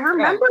 I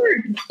remember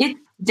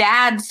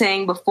Dad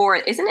saying before,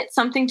 isn't it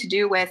something to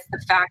do with the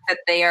fact that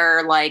they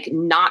are like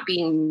not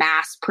being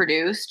mass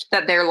produced?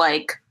 That they're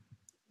like,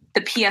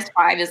 the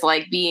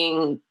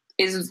PS5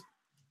 is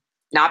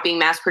not being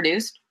mass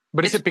produced?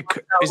 But is it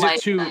because,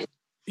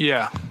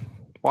 yeah.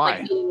 Why?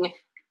 Like being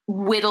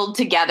whittled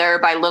together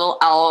by little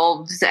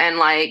elves and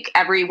like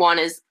everyone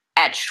is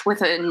etched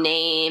with a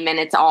name and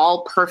it's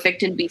all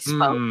perfect and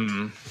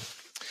bespoke.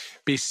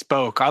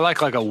 Bespoke. I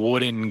like a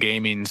wooden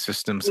gaming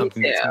system,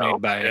 something that's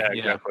made by. Yeah,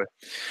 exactly.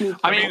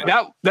 I mean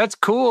that's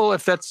cool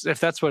if that's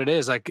what it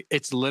is. Like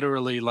it's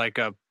literally like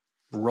a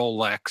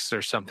Rolex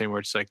or something where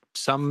it's like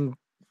some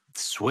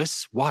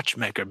Swiss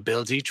watchmaker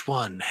builds each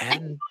one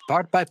hand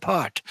part by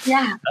part.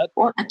 Yeah,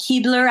 or a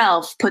Keebler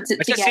elf puts it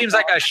together. It just seems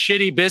like a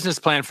shitty business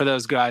plan for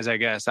those guys. I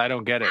guess I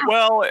don't get it.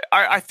 Well,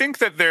 I think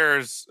that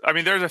there's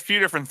a few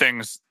different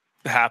things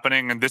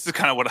happening, and this is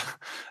kind of what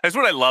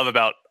I love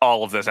about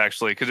all of this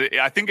actually, because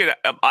I think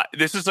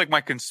this is like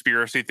my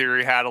conspiracy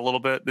theory hat a little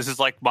bit. This is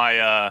like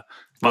my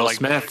Will like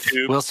Smith.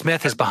 tube, Will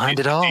Smith is behind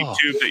it all.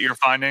 Tube that you're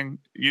finding.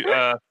 You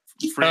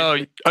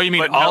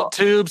mean alt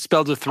tube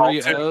spelled with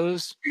 3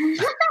 O's?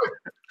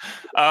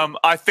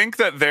 I think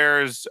that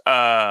there's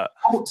so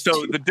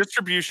the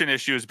distribution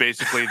issue is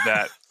basically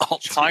that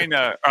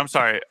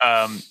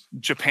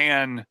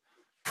Japan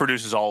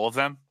produces all of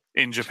them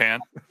in Japan,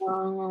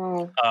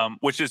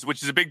 which is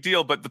a big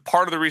deal. But the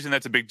part of the reason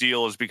that's a big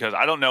deal is because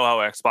I don't know how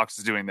Xbox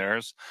is doing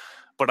theirs,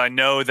 but I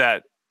know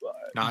that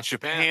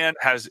Japan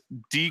has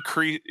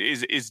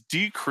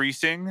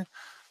decreasing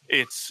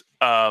its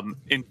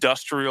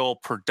industrial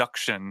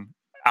production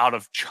out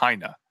of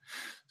China,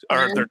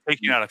 or they're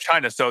taking it out of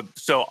China. So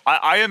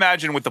I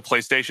imagine with the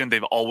PlayStation,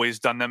 they've always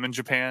done them in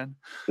Japan.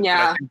 Yeah,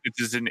 but I think this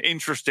is an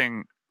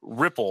interesting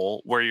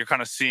ripple where you're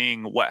kind of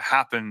seeing what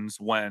happens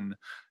when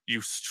you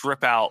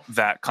strip out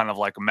that kind of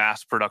like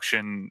mass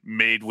production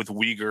made with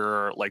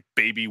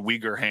baby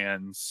Uyghur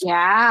hands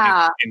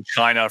in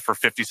China for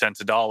 50 cents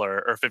a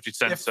dollar or 50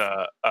 cents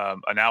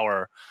an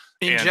hour.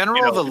 In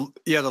general,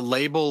 the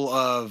label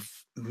of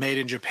made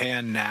in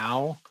Japan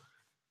now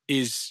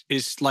is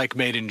like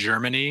made in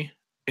Germany.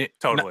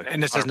 Totally.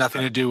 And this has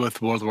nothing to do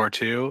with World War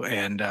II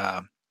and,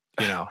 I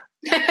mean,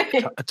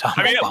 it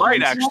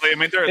might actually. I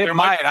mean, there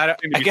might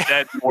be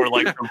said for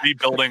like the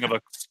rebuilding of a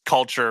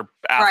culture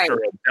after a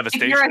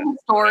devastation. If you're a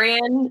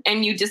historian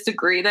and you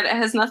disagree that it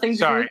has nothing to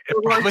do with World War II.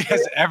 It probably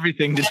has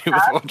everything to do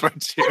with World War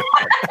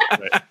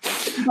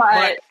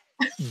II.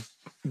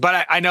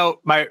 But I know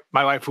my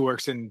wife who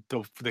works in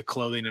the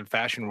clothing and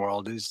fashion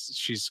world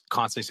she's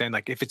constantly saying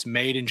like if it's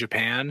made in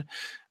Japan,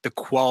 the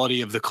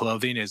quality of the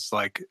clothing is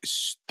like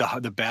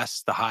the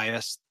best, the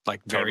highest, like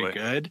very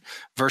good,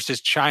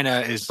 versus China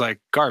is like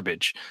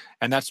garbage.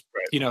 And that's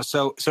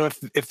so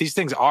if these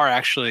things are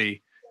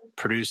actually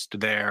produced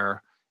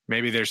there,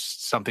 maybe there's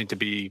something to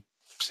be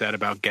said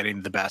about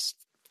getting the best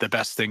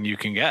thing you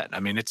can get.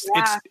 I mean, it's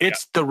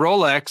the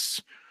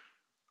Rolex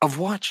of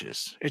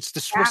watches. It's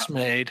the Swiss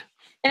made.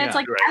 And it's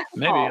like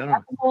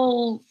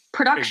ethical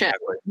production,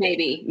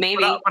 maybe.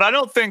 But I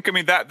don't think. I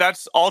mean,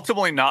 that's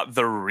ultimately not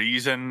the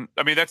reason.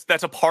 I mean,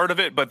 that's a part of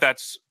it, but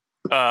that's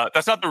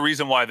not the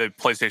reason why the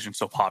PlayStation's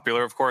so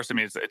popular. Of course, I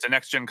mean it's a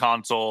next gen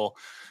console.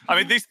 I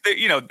mean,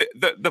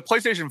 the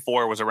PlayStation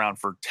 4 was around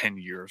for 10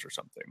 years or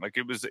something. Like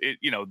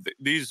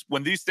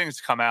when these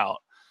things come out,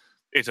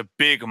 it's a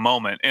big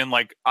moment. And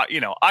like, I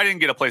didn't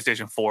get a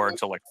PlayStation 4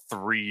 until like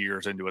 3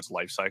 years into its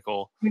life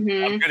cycle. I'm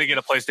going to get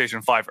a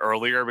PlayStation 5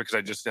 earlier because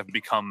I just have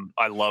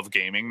I love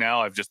gaming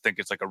now. I just think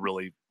it's like a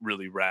really,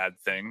 really rad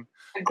thing.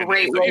 A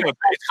great way to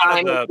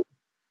find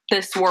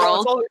this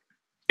world.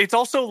 It's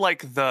also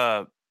like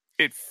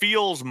it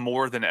feels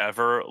more than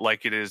ever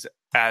like it is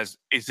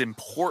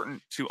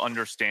important to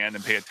understand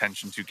and pay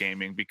attention to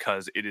gaming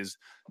because it is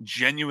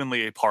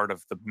genuinely a part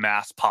of the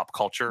mass pop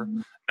culture,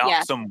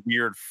 not some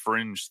weird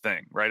fringe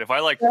thing, right? If I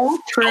tell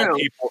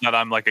people that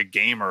I'm like a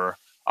gamer,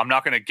 I'm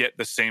not going to get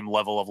the same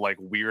level of like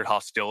weird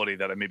hostility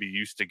that I maybe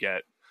used to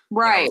get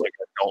when I was like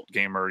adult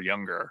gamer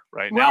younger,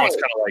 right? Now it's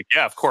Right. kind of like,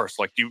 yeah, of course.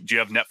 Like, do you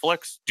have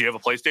Netflix? Do you have a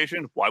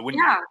PlayStation? Why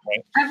wouldn't Yeah. you?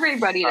 Right?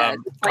 Everybody does.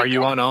 Are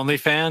you on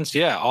OnlyFans?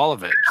 Yeah, all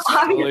of it.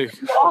 Obviously,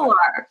 we all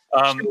are.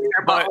 Showing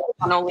their but- buttholes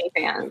on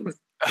OnlyFans.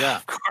 Yeah.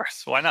 Of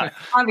course. Why not?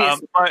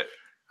 Obviously. But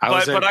I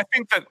was but a I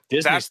think that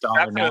Disney that's star.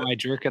 a- Now I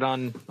jerk it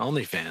on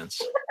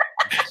OnlyFans.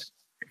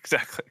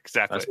 exactly.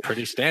 That's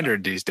pretty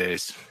standard these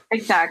days.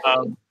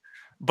 Exactly.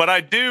 But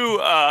I do.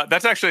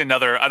 That's actually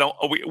another. I don't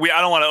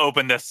want to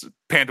open this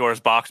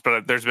Pandora's box,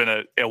 but there's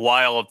been a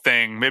wild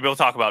thing. Maybe we'll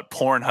talk about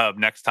Pornhub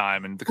next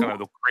time and the kind of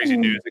the crazy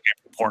news that came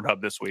from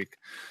Pornhub this week.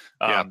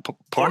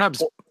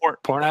 Pornhub's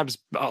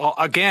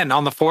again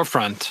on the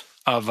forefront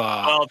of.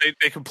 Well,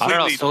 they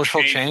completely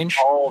social changed change.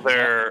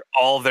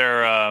 all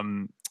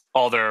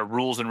their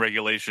rules and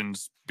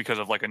regulations because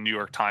of like a New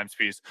York Times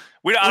piece.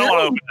 I don't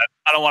want to open that.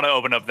 I don't want to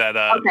open up that,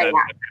 that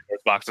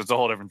Pandora's box. It's a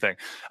whole different thing.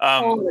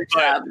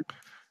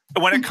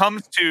 But when it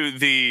comes to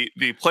the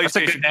PlayStation, That's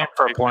a good name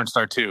for a porn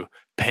star too.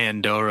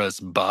 Pandora's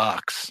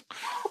box.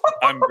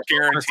 I'm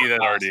guarantee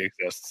that already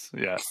exists.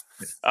 Yeah.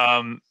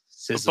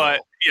 But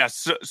yeah,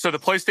 so the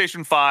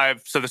PlayStation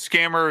 5, so the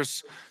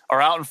scammers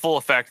are out in full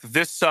effect.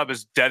 This sub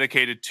is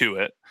dedicated to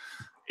it.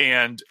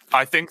 And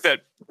I think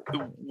that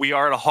we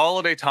are at a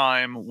holiday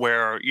time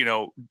where,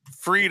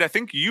 Freed, I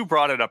think you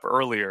brought it up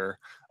earlier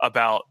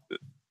about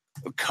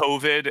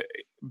COVID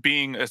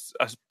being a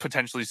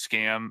potentially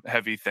scam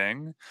heavy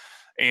thing.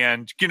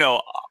 And,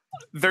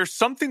 there's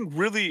something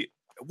really,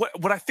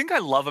 what I think I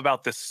love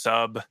about this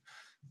sub,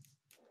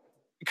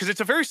 because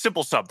it's a very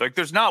simple sub. Like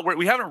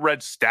we haven't read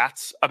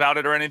stats about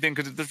it or anything,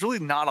 because there's really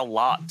not a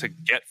lot to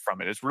get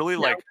from it. It's really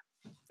like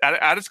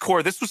at its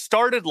core, this was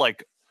started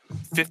like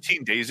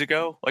 15 days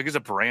ago, like it's a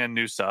brand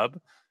new sub.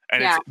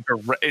 And it's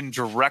in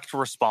direct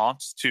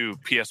response to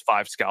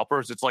PS5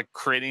 scalpers. It's like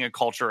creating a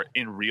culture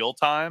in real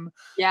time.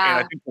 Yeah.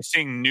 And I think we're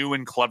seeing new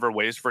and clever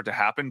ways for it to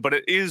happen. But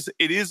it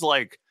is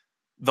like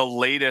the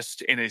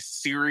latest in a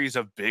series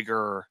of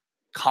bigger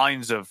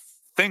kinds of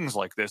things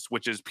like this,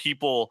 which is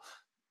people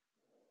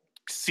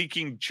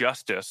seeking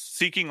justice,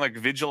 seeking like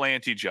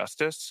vigilante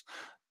justice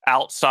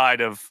outside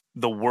of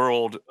the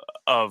world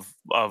of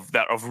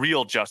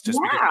real justice,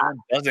 because no one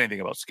does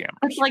anything about scammers.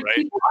 It's like right?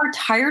 People are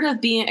tired of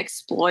being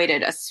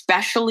exploited,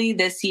 especially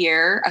this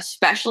year,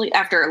 especially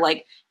after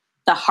like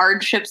the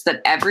hardships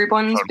that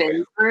everyone's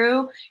been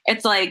through.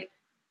 It's like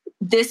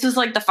this is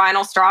like the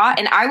final straw,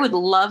 and I would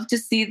love to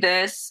see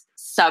this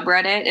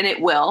subreddit, and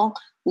it will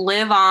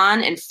live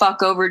on and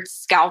fuck over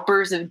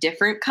scalpers of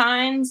different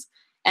kinds.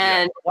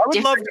 And I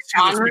would love to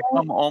see this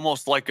become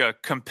almost like a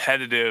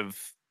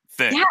competitive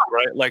thing,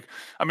 right? Like,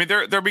 I mean,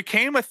 there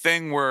became a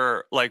thing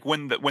where, like,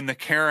 when the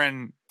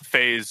Karen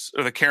phase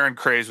or the Karen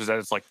craze was at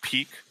its like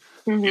peak,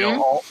 there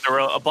were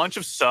a bunch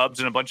of subs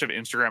and a bunch of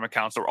Instagram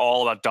accounts that were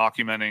all about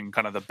documenting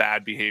kind of the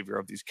bad behavior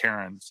of these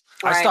Karens.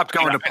 I stopped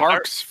going to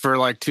parks for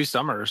like 2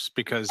 summers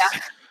because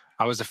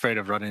I was afraid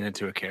of running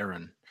into a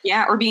Karen.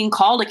 Yeah, or being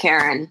called a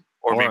Karen.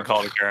 Or being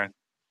called a Karen.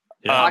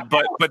 Yeah.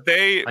 But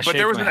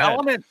there was an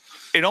element.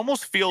 It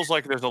almost feels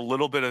like there's a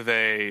little bit of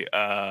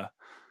a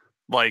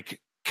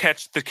like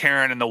catch the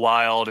Karen in the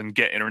wild and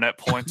get internet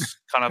points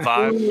kind of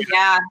vibe.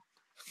 Yeah.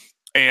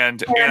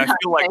 And I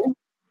feel like,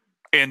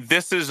 and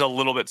this is a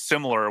little bit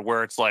similar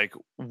where it's like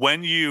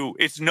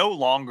it's no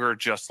longer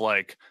just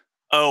like,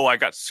 oh, I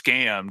got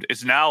scammed.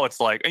 It's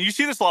like, and you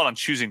see this a lot on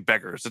Choosing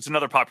Beggars. It's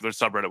another popular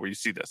subreddit where you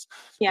see this,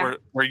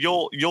 where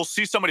you'll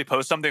see somebody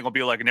post something, it'll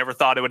be like, I never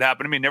thought it would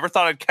happen to me. Never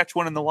thought I'd catch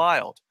one in the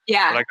wild.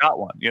 Yeah. But I got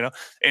one,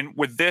 And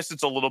with this,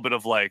 it's a little bit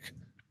of like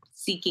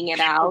seeking it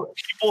out.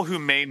 People who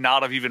may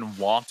not have even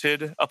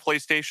wanted a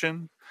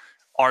PlayStation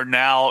are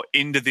now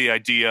into the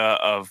idea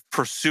of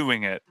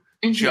pursuing it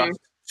just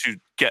to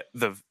get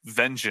the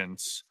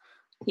vengeance.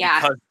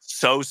 Yeah. Because it's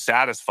so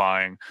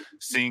satisfying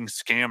seeing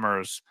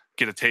scammers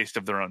get a taste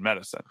of their own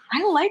medicine.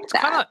 I like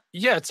that.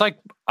 It's like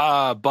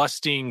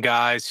busting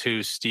guys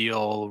who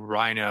steal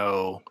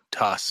rhino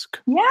tusk.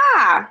 Yeah.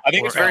 I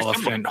think it's very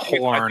elephant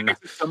similar. horn. I think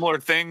it's a similar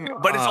thing,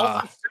 but it's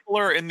also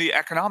similar in the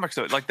economics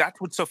of it. Like,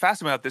 that's what's so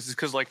fascinating about this, is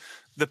because like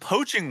the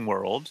poaching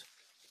world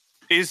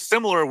is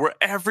similar, where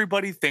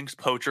everybody thinks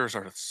poachers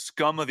are the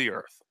scum of the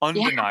earth,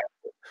 undeniable.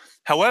 Yeah.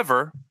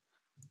 However,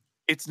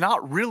 it's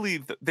not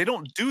really. They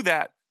don't do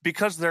that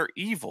because they're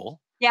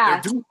evil.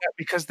 Yeah. They're doing that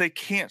because they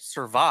can't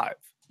survive.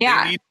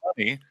 Yeah. They need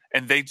money,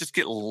 and they just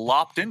get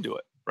lopped into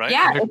it, right?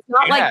 Yeah, it's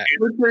not like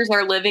poachers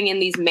are living in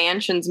these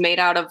mansions made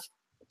out of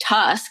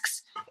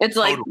tusks. It's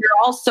like they're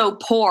all so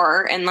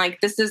poor, and like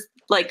this is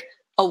like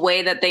a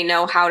way that they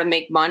know how to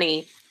make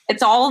money.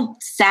 It's all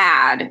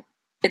sad.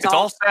 It's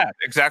all sad.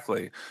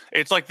 Exactly.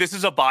 It's like this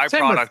is a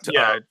byproduct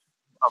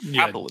of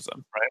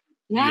capitalism, right?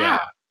 Yeah.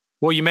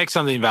 Well, you make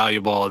something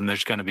valuable, and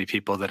there's going to be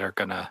people that are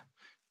going to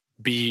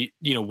be,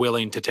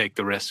 willing to take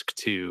the risk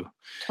to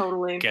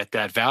totally get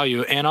that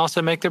value and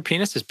also make their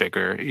penises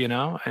bigger,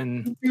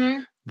 and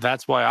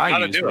that's why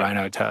I use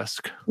Rhino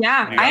Tusk.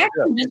 Yeah. I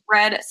actually just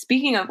read,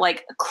 speaking of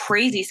like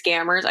crazy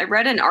scammers, I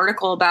read an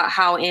article about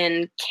how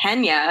in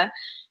Kenya,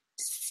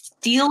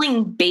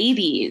 stealing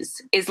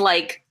babies is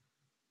like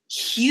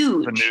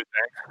huge, The new thing.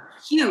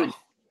 huge.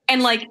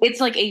 And like, it's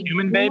like a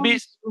Human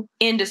babies?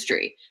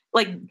 industry,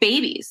 like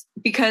babies,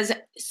 because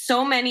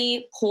so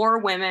many poor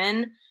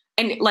women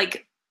and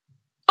like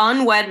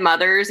unwed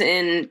mothers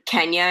in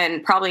Kenya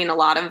and probably in a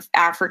lot of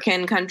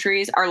African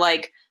countries are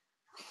like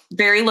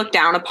very looked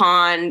down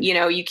upon. You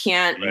know, you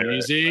can't.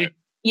 Easy.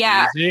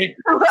 Yeah. Easy.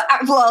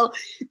 Well,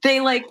 they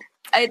like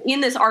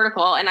in this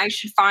article, and I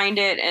should find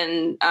it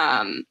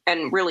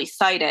and really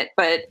cite it,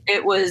 but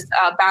it was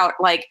about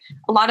like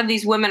a lot of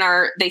these women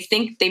they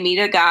think they meet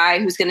a guy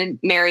who's going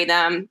to marry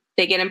them.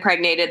 They get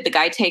impregnated. The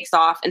guy takes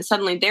off, and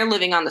suddenly they're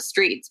living on the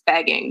streets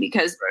begging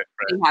because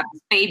they have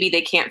this baby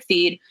they can't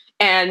feed,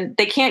 and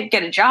they can't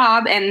get a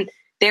job, and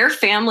their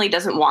family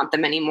doesn't want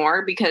them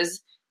anymore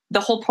because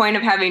the whole point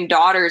of having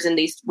daughters in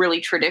these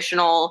really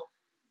traditional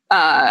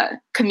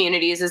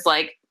communities is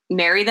like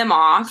marry them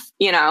off,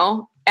 you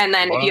know, and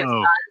then if you have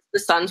sons, the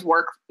sons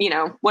work, you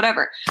know,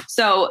 whatever.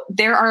 So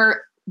there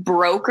are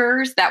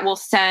brokers that will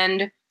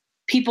send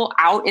people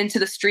out into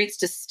the streets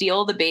to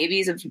steal the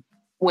babies of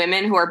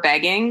women who are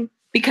begging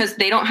because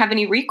they don't have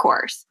any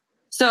recourse.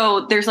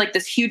 So there's like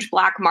this huge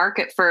black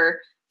market for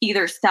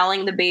either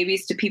selling the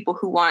babies to people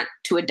who want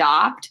to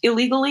adopt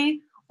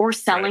illegally or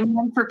selling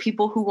them for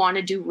people who want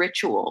to do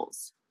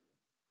rituals.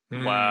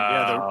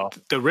 Wow. Yeah,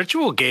 the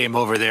ritual game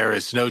over there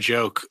is no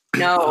joke.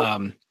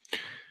 No.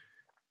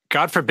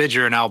 God forbid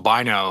you're an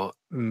albino.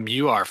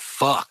 You are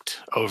fucked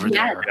over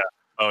there. Yeah.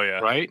 Oh, yeah.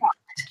 Right?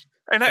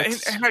 And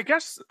I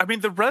guess, I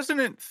mean, the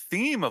resonant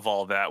theme of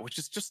all that, which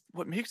is just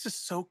what makes this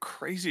so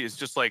crazy, is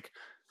just like,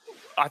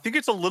 I think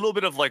it's a little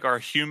bit of like our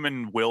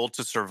human will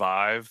to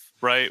survive,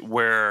 right?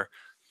 Where,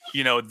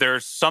 you know,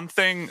 there's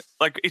something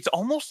like, it's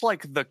almost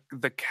like the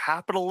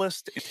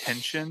capitalist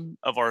intention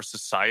of our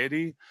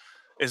society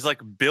is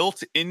like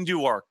built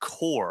into our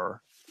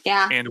core.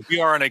 Yeah. And we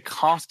are in a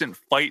constant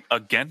fight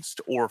against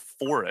or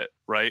for it,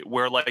 right?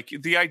 Where like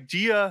the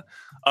idea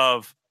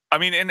of, I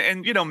mean,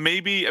 and you know,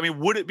 maybe, I mean,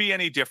 would it be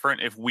any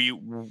different if we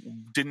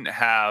didn't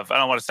have, I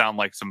don't want to sound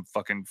like some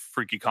fucking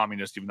freaky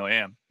communist, even though I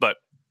am, but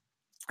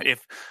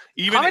if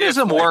even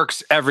communism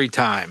works every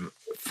time.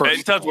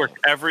 It does work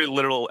every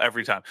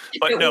time.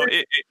 But no,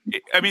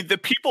 I mean, the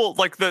people,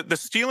 like the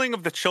stealing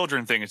of the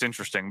children thing is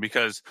interesting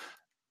because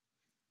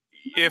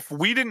if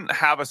we didn't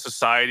have a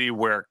society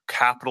where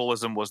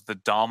capitalism was the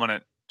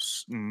dominant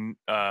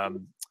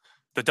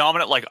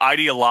like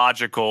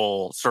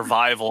ideological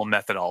survival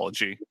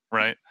methodology,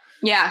 right?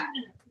 Yeah.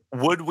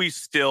 Would we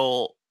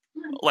still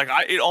like?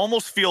 It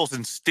almost feels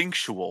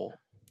instinctual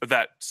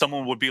that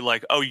someone would be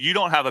like, "Oh, you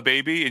don't have a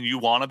baby and you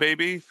want a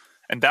baby,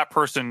 and that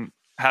person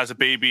has a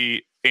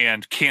baby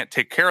and can't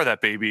take care of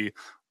that baby.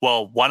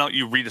 Well, why don't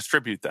you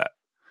redistribute that?"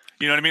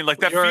 You know what I mean? Like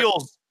that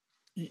feels.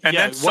 And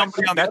then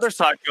somebody on the other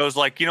side goes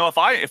like, you know, if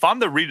I'm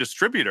the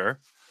redistributor,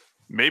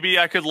 maybe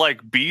I could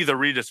like be the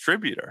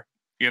redistributor,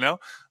 you know?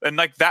 And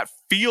like that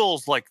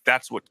feels like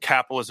that's what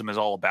capitalism is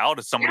all about,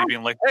 is somebody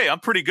being like, hey,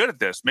 I'm pretty good at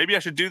this. Maybe I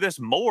should do this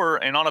more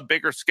and on a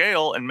bigger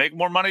scale and make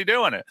more money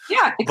doing it.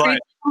 Yeah, it creates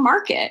a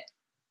market.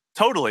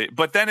 Totally.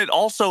 But then it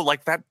also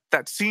like that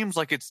seems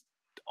like it's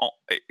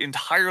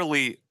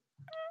entirely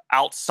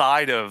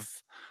outside of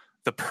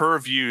the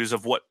purviews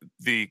of what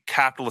the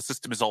capitalist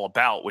system is all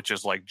about, which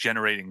is like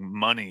generating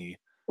money.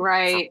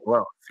 Right. For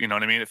growth. You know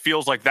what I mean? It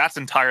feels like that's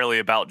entirely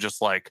about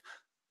just like,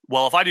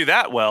 well, if I do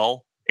that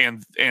well,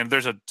 and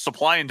there's a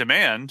supply and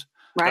demand,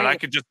 then I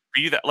could just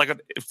be that. Like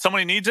if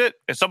somebody needs it,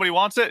 if somebody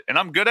wants it, and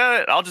I'm good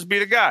at it, I'll just be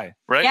the guy.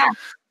 Right. Yeah.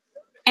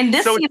 And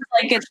this seems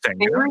like it's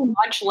very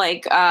much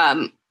like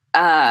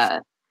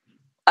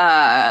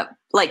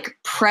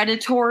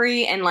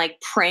predatory and like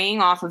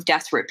preying off of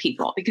desperate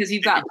people, because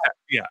you've got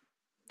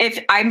if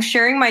I'm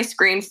sharing my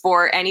screen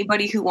for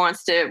anybody who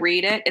wants to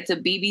read it, it's a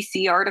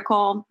BBC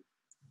article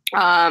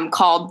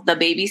called "The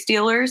Baby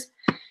Stealers,"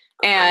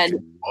 and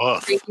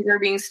babies are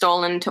being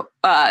stolen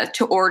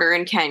to order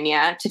in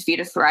Kenya to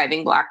feed a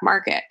thriving black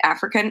market.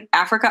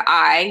 Africa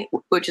Eye,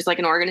 which is like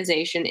an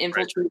organization,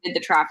 infiltrated the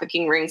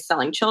trafficking ring,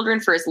 selling children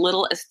for as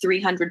little as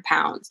 300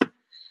 pounds.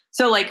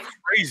 So like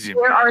crazy,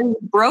 there are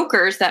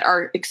brokers that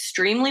are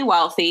extremely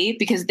wealthy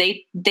because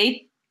they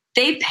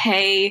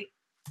pay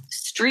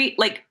street,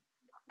 like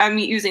I'm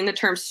using the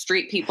term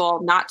street people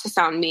not to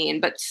sound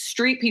mean, but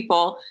street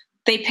people,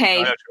 they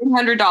pay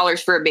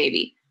 $300 for a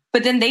baby,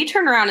 but then they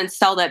turn around and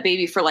sell that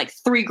baby for like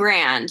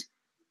 $3,000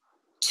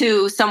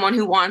 to someone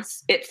who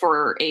wants it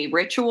for a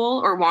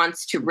ritual or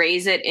wants to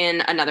raise it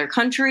in another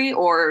country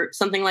or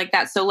something like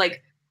that. So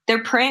like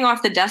they're preying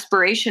off the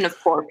desperation of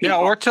poor people.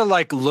 Yeah, or to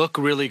like look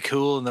really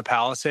cool in the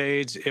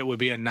Palisades, it would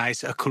be a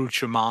nice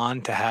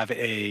accoutrement to have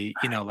a,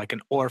 you know, like an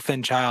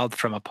orphan child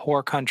from a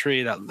poor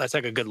country. That's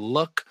like a good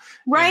look.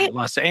 Right. In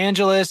Los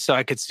Angeles. So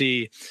I could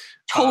see.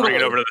 Bring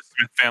it over to the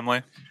Smith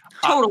family.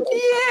 Totally.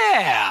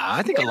 Yeah.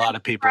 I think a lot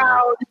of people.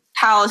 Proud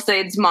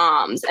Palisades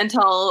moms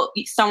until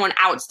someone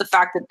outs the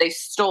fact that they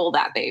stole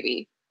that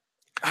baby.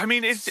 I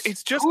mean,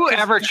 it's just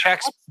whoever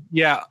checks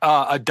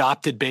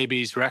adopted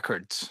babies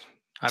records.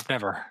 I've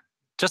never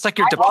Just like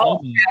your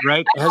diploma,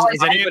 right? Has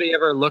anybody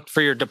ever looked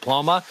for your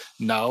diploma?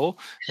 No.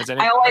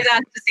 I always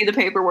ask to see the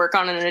paperwork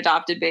on an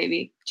adopted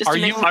baby. Are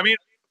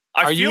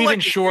you even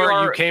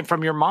sure you came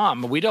from your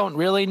mom? We don't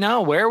really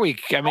know where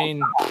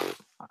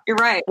You're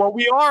right. Well,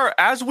 we are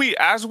as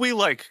we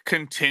like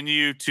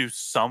continue to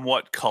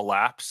somewhat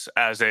collapse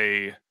as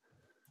a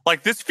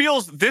like this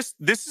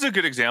is a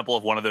good example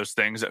of one of those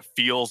things that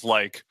feels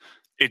like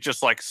it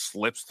just like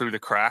slips through the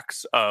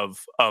cracks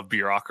of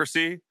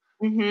bureaucracy.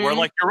 Mm-hmm. Where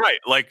like you're right,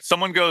 like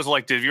someone goes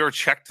like, "Did you ever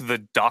check the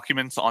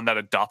documents on that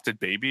adopted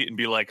baby?" and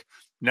be like,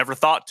 "Never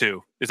thought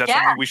to. Is that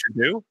something we should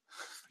do?"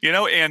 You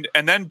know, and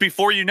then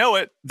before you know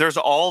it, there's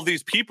all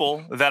these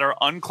people that are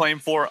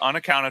unclaimed for,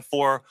 unaccounted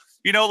for.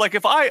 You know, like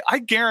if I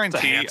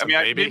guarantee, I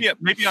mean,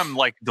 maybe I'm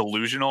like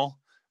delusional,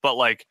 but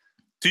like,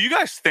 do you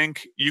guys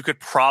think you could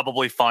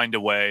probably find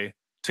a way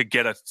to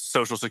get a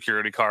social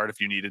security card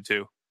if you needed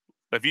to?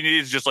 If you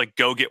needed to just like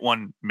go get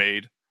one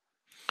made?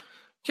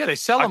 Yeah, they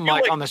sell them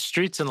like on the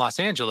streets in Los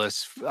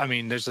Angeles. I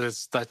mean,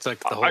 that's like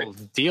the whole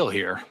deal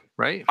here,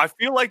 right? I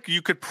feel like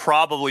you could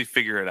probably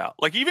figure it out.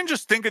 Like even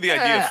just think of the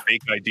idea of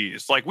fake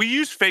IDs. Like we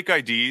use fake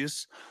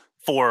IDs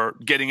for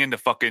getting into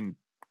fucking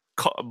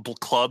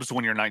clubs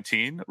when you're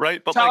 19,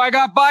 right? But that's how I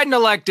got Biden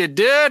elected,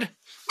 dude.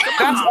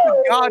 That's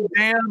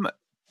goddamn.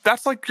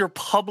 That's like your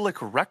public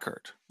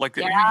record. Like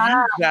you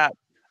use that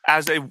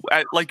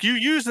like you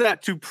use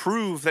that to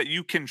prove that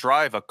you can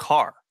drive a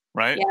car,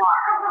 right? Yeah.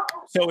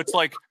 So it's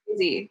like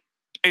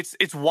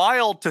it's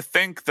wild to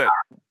think that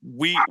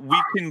we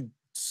can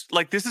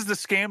like this is the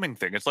scamming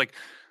thing. It's like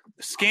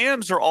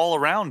scams are all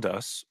around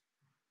us,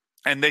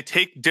 and they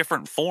take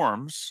different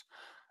forms.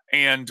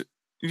 And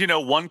you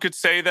know, one could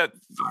say that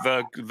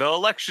the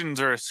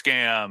elections are a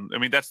scam. I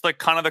mean, that's like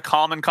kind of the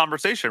common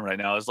conversation right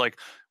now. Is like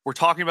we're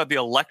talking about the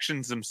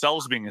elections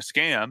themselves being a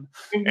scam,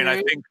 and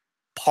I think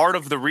part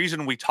of the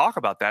reason we talk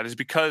about that is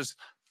because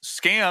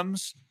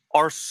scams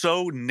are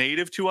so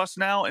native to us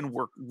now, and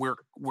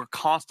we're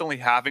constantly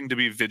having to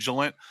be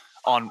vigilant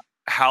on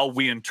how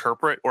we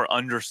interpret or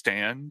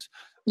understand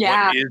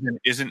what is and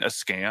isn't a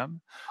scam.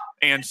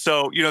 And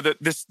so, you know,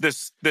 this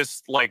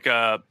like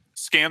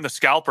Scam the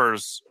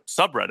Scalpers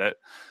subreddit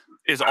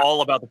is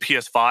all about the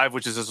PS5,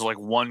 which is this like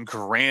one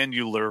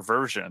granular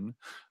version.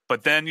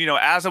 But then, you know,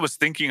 as I was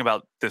thinking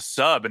about this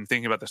sub and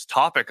thinking about this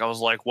topic, I was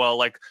like, well,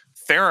 like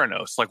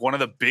Theranos, like one of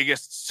the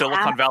biggest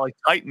Silicon Valley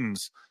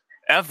titans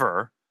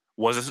ever,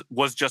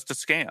 was just a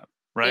scam,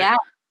 right? Yeah.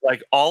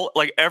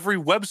 Like every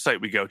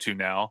website we go to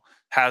now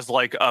has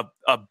like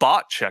a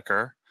bot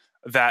checker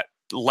that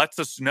lets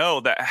us know,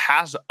 that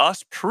has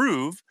us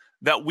prove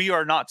that we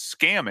are not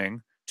scamming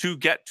to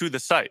get to the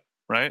site,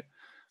 right?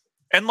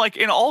 And like,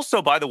 and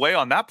also, by the way,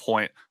 on that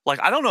point,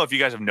 like, I don't know if you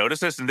guys have noticed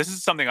this, and this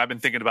is something I've been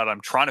thinking about.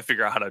 I'm trying to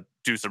figure out how to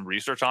do some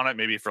research on it,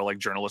 maybe for like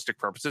journalistic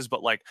purposes,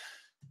 but like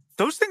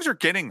those things are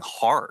getting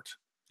hard,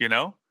 you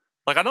know?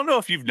 Like, I don't know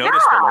if you've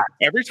noticed, but like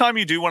every time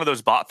you do one of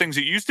those bot things,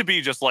 it used to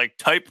be just like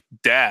type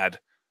dad,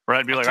 right?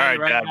 And be like, all right,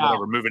 dad,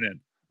 whatever, moving in,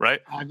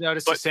 right? I've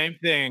noticed the same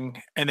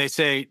thing. And they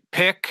say,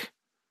 pick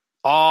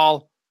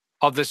all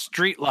of the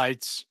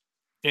streetlights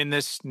in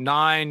this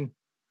 9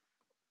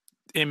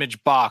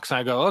 image box. And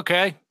I go,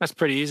 okay, that's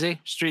pretty easy.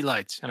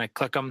 Streetlights. And I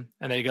click them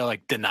and they go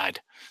like denied.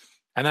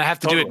 And then I have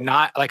to do it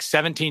not like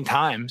 17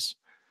 times.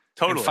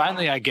 Totally. And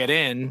finally I get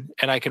in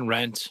and I can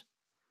rent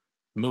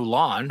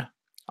Mulan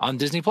on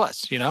Disney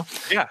Plus, you know?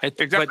 Yeah,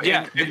 exactly. But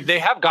yeah, they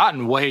have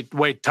gotten way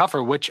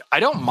tougher, which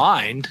I don't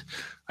mind.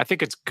 I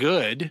think it's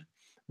good,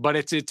 but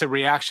it's a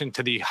reaction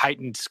to the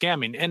heightened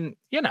scamming. And,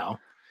 you know,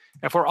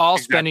 if we're all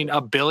spending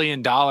 $1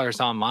 billion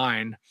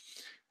online,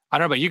 I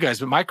don't know about you guys,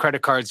 but my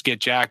credit cards get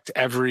jacked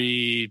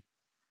every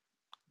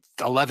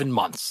 11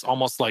 months,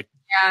 almost like,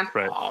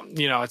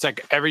 you know, it's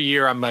like every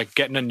year I'm like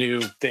getting a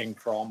new thing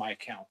for all my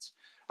accounts.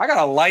 I got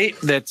a light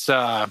that's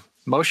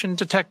motion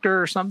detector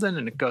or something,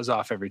 and it goes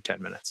off every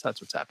 10 minutes.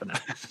 That's what's happening.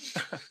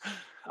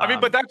 I mean,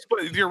 but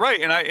you're right.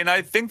 And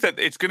I think that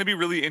it's going to be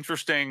really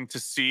interesting to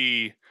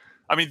see.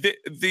 I mean,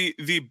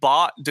 the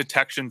bot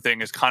detection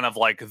thing is kind of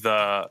like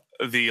the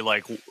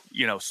like,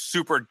 you know,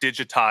 super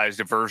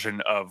digitized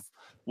version of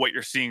what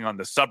you're seeing on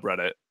the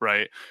subreddit,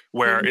 right?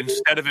 Where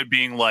instead of it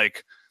being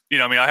like, you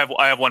know, I mean,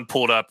 I have one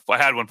pulled up. I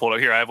had one pulled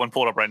up here. I have one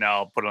pulled up right now.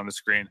 I'll put it on the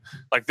screen.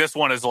 Like this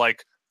one is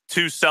like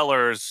 2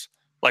 sellers.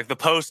 Like the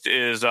post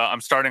is,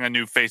 I'm starting a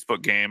new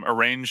Facebook game,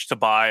 arranged to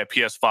buy a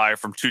PS5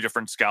 from 2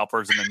 different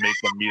scalpers and then make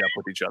them meet up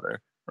with each other,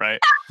 right?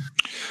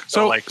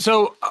 So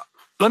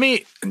let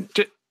me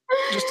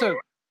just to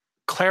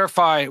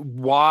clarify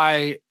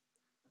why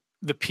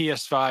the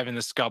PS5 and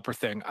the scalper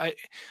thing.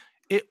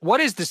 What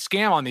is the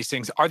scam on these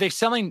things? Are they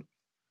selling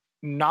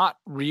not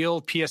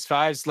real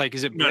PS5s? Like,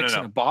 is it bricks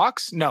in a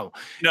box? No.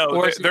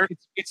 Or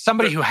it's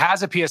somebody who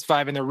has a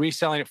PS5 and they're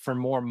reselling it for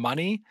more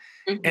money.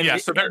 And yeah,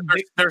 so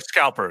they're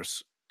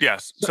scalpers.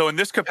 Yes. So in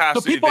this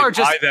capacity, so people are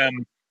just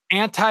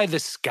anti the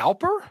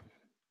scalper?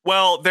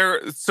 Well,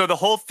 so the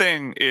whole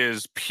thing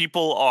is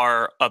people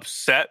are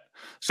upset.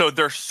 So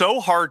they're so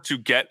hard to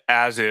get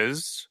as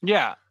is.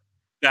 Yeah.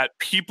 That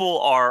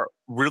people are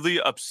really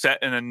upset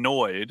and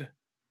annoyed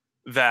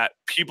that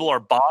people are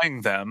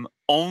buying them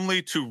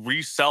only to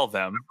resell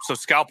them. So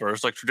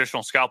scalpers, like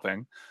traditional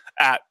scalping,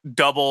 at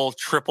double,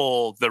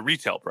 triple the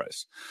retail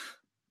price.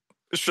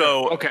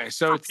 So okay,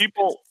 so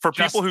for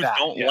people who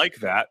don't like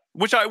that,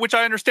 which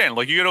I understand.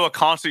 Like you go to a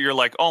concert, you're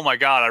like, oh my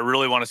god, I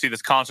really want to see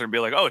this concert, and be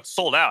like, oh, it's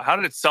sold out. How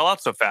did it sell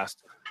out so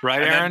fast?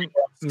 Right, and Aaron?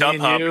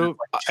 Me and you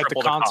at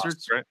the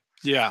concerts, right?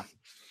 Yeah.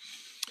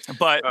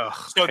 But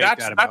so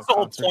that's the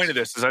whole point of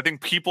this. Is I think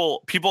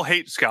people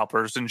hate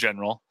scalpers in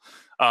general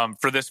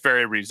for this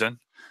very reason,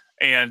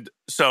 and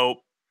so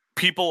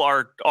people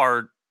are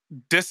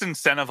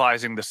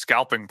disincentivizing the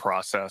scalping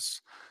process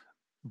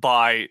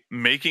by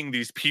making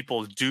these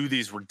people do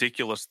these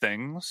ridiculous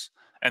things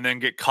and then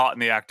get caught in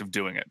the act of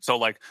doing it. So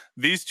like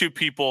these two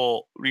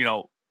people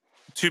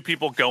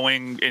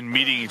going and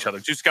meeting each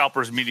other, two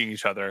scalpers meeting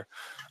each other.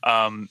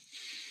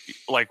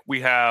 Like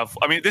we have,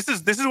 I mean, this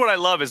is what I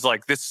love is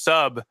like this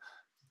sub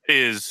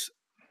is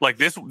like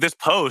this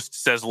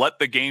post says, let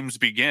the games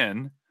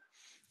begin.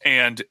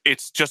 And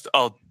it's just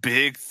a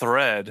big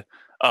thread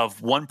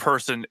of one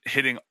person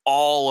hitting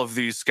all of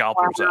these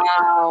scalpers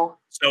up.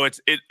 So it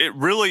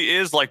really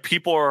is like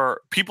people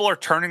are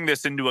turning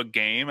this into a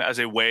game as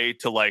a way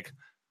to like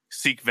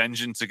seek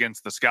vengeance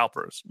against the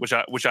scalpers, which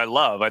I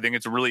love. I think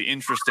it's a really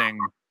interesting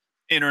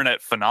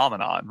internet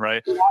phenomenon,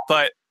 right? Yeah.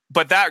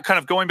 But that kind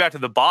of going back to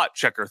the bot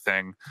checker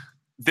thing,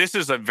 this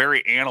is a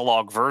very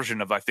analog version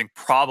of I think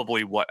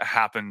probably what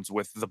happens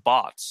with the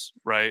bots,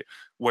 right?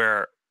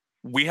 Where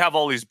we have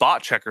all these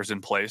bot checkers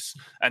in place,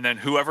 and then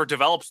whoever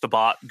develops the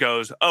bot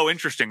goes, oh,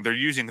 interesting, they're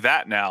using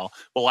that now.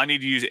 Well, I need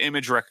to use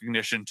image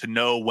recognition to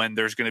know when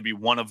there's going to be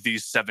one of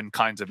these 7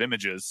 kinds of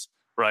images,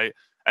 right?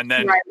 And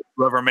then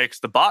whoever makes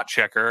the bot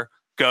checker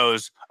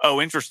goes, oh,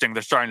 interesting,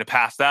 they're starting to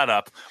pass that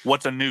up.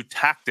 What's a new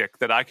tactic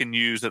that I can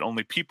use that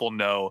only people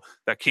know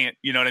that can't,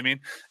 you know what I mean?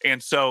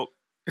 And so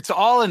it's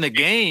all in the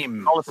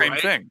game. All the same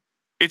thing.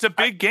 It's a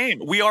big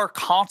game. We are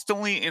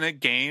constantly in a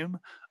game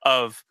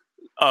of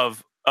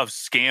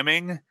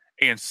scamming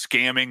and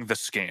scamming the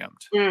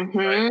scammed,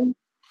 right?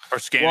 Or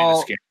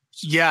scamming the scams.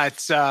 Yeah,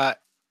 it's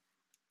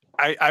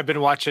I've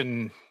been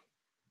watching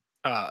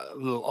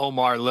little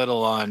Omar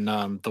Little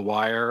on The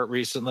Wire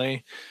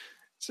recently.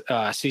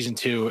 Season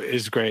 2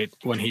 is great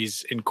when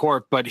he's in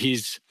court, but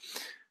he's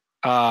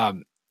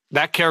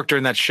that character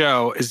in that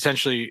show is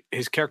essentially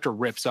his character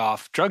rips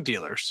off drug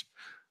dealers.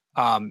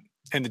 And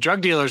the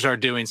drug dealers are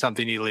doing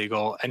something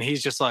illegal, and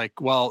he's just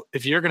like, well,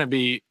 if you're going to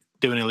be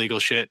doing illegal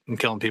shit and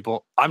killing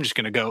people, I'm just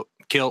going to go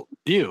kill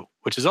you,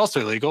 which is also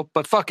illegal,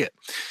 but fuck it.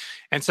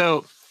 And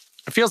so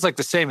it feels like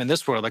the same in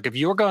this world. Like if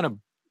you're going to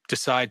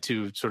decide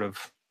to sort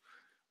of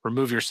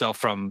remove yourself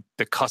from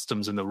the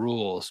customs and the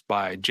rules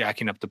by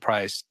jacking up the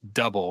price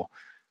double,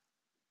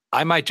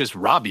 I might just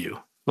rob you.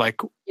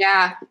 Like,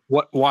 yeah,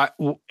 why,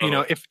 you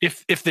know,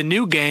 if the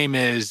new game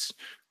is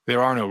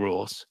there are no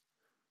rules,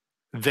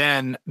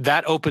 then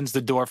that opens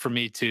the door for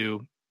me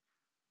to,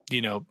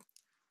 you know,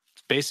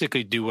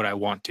 basically do what I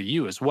want to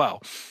you as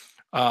well.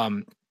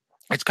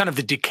 It's kind of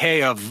the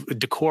decay of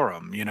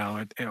decorum, you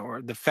know,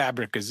 or the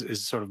fabric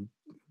is sort of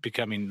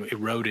becoming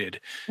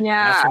eroded. Yeah.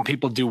 And that's when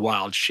people do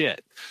wild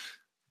shit.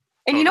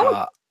 And you know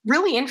what's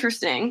really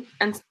interesting,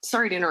 and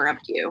sorry to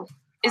interrupt you,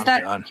 is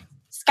that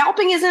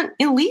scalping isn't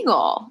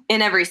illegal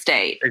in every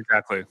state.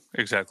 Exactly.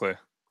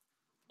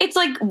 It's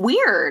like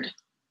weird.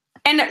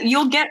 And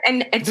you'll get,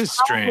 and it's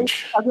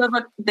strange because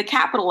of the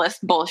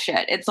capitalist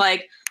bullshit. It's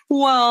like,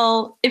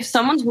 well, if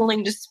someone's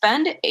willing to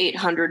spend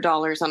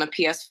 $800 on a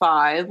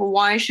PS5,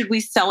 why should we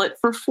sell it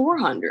for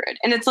 $400?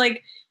 And it's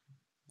like,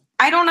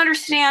 I don't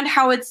understand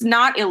how it's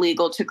not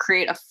illegal to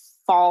create a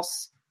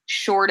false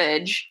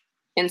shortage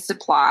in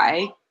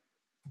supply.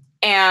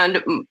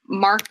 And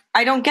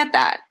I don't get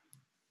that.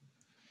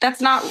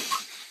 That's not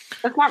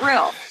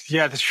real.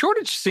 Yeah, the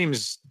shortage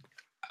seems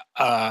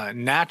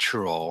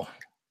natural.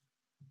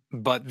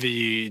 But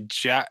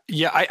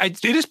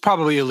it is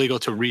probably illegal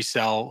to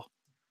resell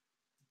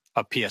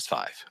a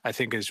PS5. I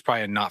think it's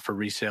probably not for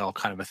resale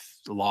kind of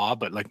a law,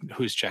 but like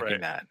who's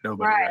checking that?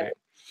 Nobody, right?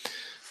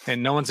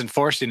 And no one's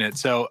enforcing it.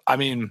 So, I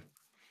mean,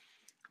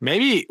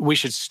 maybe we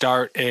should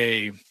start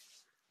a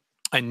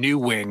new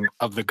wing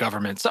of the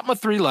government, something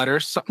with 3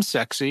 letters, something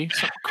sexy,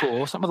 something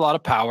cool, something with a lot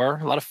of power,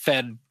 a lot of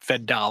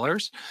Fed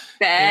dollars.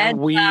 And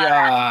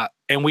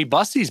we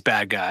bust these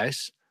bad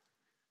guys.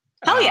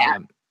 Hell yeah.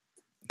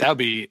 That'd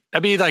be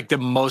like the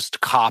most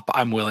cop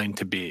I'm willing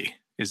to be.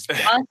 Is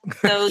that?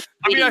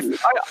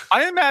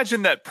 I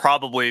imagine that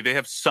probably they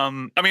have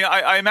some. I mean,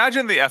 I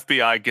imagine the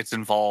FBI gets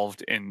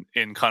involved in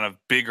kind of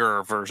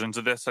bigger versions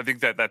of this. I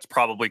think that's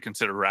probably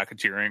considered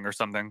racketeering or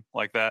something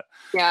like that.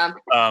 Yeah.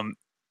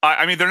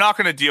 I mean, they're not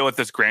going to deal with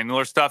this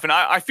granular stuff, and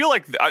I feel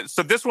like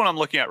so. This one I'm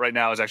looking at right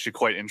now is actually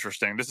quite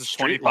interesting. This is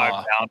 25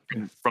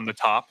 down from the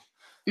top.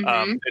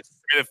 Mm-hmm. It's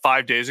created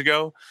 5 days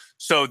ago.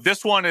 So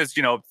this one is,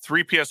 3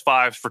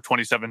 PS5s for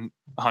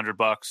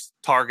 $2,700.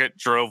 Target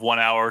drove 1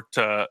 hour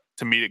to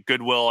meet at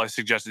Goodwill. I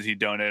suggested he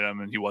donate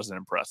them, and he wasn't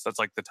impressed. That's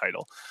like the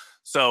title.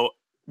 So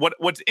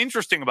what's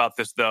interesting about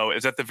this though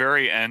is at the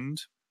very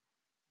end,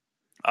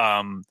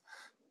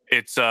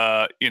 It's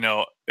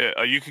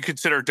you can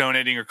consider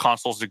donating your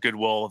consoles to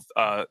Goodwill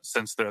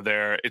since they're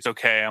there. It's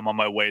okay. I'm on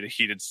my way to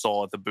Heated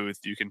Soul at the booth.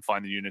 You can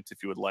find the units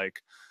if you would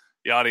like.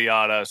 Yada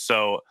yada.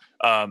 So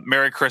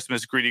Merry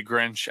Christmas, Greedy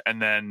Grinch,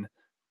 and then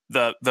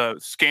the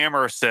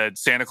scammer said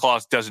Santa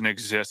Claus doesn't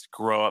exist.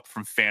 Grow up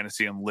from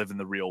fantasy and live in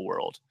the real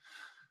world,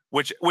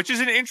 which is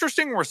an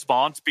interesting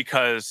response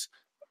because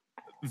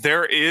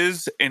there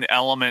is an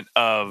element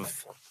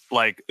of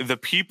like the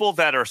people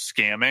that are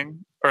scamming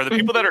or the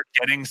people that are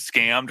getting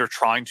scammed or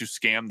trying to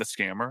scam the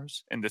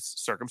scammers in this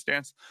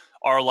circumstance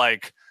are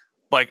like,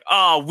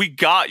 oh, we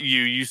got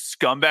you, you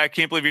scumbag.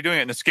 Can't believe you're doing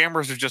it. And the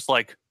scammers are just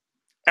like,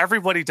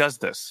 everybody does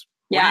this.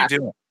 What are you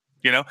doing?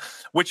 You know,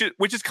 which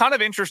is kind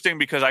of interesting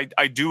because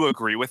I do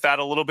agree with that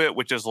a little bit,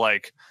 which is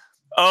like,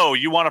 oh,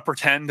 you want to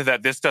pretend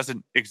that this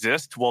doesn't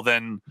exist? Well,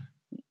 then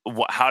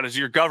how does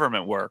your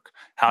government work?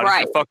 How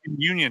does your fucking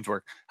unions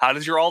work? How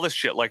does your all this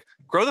shit? Like,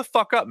 grow the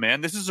fuck up, man.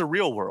 This is a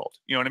real world.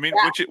 You know what I mean?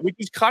 Yeah. Which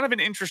is kind of an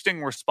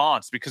interesting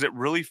response because it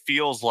really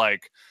feels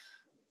like,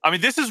 I mean,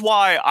 this is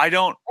why I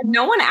don't.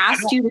 No one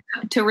asked you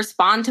to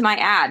respond to my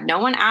ad. No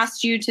one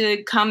asked you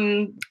to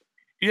come.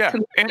 Yeah.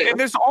 And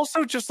there's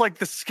also just like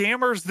the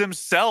scammers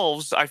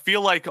themselves, I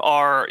feel like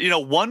are,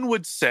 one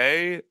would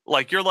say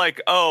like, you're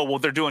like, oh, well,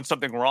 they're doing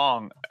something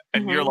wrong.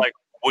 And you're like,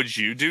 would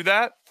you do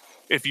that?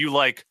 If you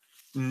like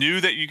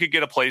knew that you could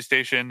get a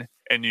PlayStation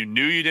and you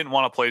knew you didn't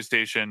want a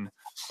PlayStation,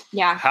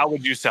 how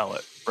would you sell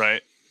it?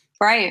 Right.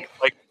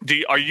 Like,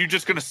 are you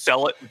just going to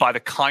sell it by the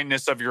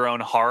kindness of your own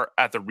heart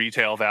at the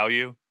retail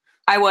value?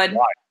 I would.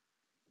 Why?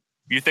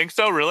 You think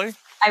so? Really?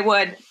 I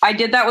would. I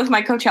did that with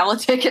my Coachella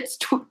tickets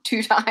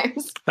two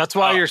times. That's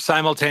why you're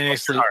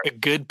simultaneously a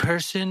good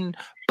person,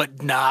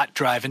 but not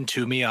driving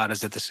two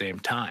Miatas at the same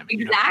time. Exactly.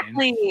 You know what I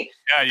mean?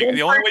 Yeah,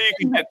 the only way you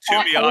can get two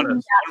Miatas,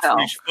 one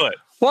for each foot.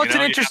 Well, it's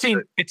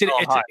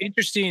an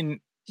interesting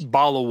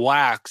ball of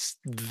wax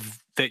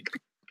that,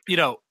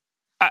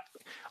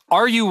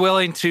 are you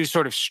willing to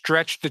sort of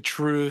stretch the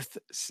truth,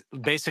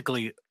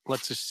 basically,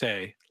 let's just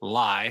say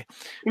lie,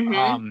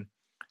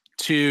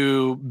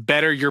 to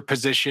better your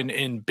position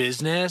in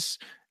business,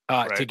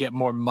 to get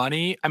more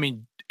money? I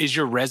mean, is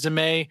your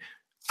resume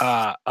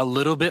a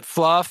little bit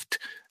fluffed?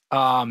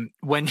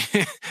 When,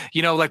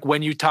 like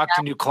when you talk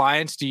to new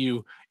clients, do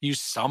you use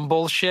some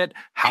bullshit?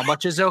 How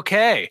much is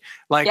okay?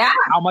 Like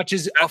how much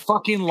is a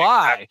fucking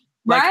lie?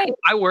 Like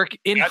I work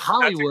in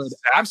Hollywood.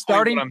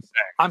 Exactly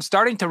I'm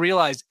starting to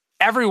realize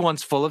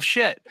everyone's full of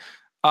shit.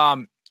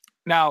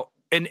 Now,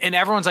 and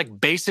everyone's like,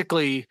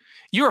 basically,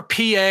 you're a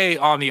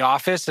PA on The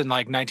Office in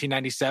like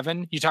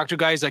 1997. You talk to a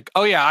guy, he's like,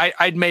 oh yeah,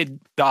 I'd made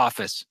The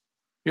Office.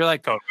 You're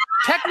like,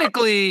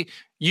 technically,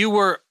 you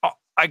were,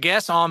 I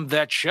guess, on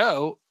that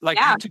show. Like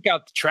you took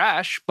out the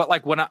trash, but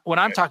like when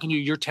I'm talking to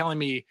you, you're telling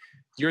me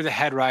you're the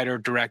head writer,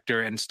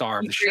 director, and star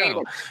of the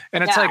show.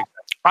 And it's like,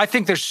 I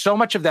think there's so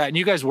much of that. And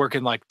you guys work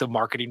in like the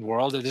marketing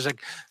world. There's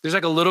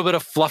like a little bit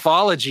of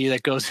fluffology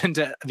that goes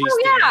into these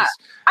things.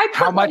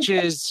 How much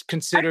is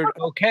considered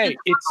okay?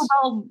 It's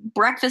a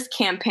breakfast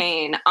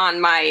campaign on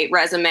my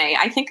resume.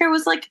 I think I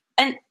was like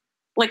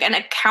an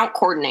account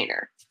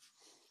coordinator.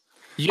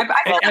 The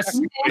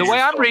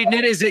way I'm reading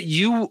it is that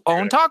you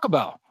own Taco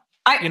Bell.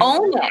 I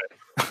own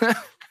it.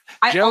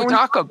 Joe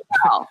Taco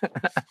Bell.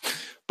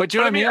 But you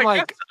know what I mean?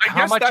 Like,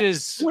 how much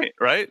is point,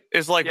 right?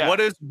 Is like, what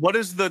is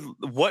the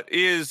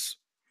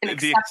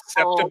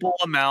acceptable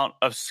amount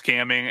of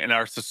scamming in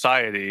our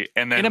society?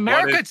 And then in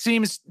America, it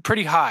seems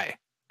pretty high.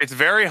 It's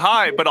very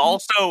high, but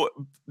also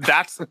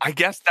I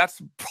guess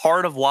that's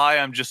part of why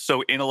I'm just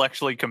so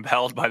intellectually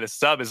compelled by the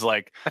sub is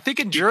like, I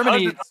think in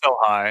Germany it's so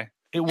high.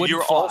 It wouldn't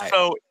you're fly.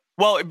 Also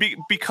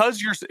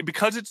because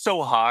it's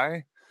so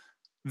high.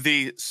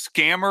 The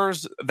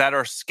scammers that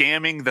are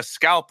scamming the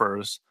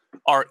scalpers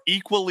are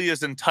equally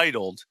as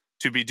entitled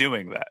to be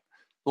doing that.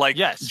 Like,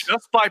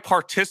 just by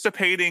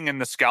participating in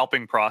the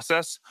scalping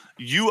process,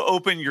 you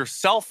open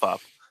yourself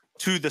up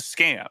to the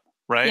scam,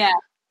 right? Yeah.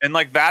 And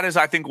like, that is,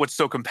 I think, what's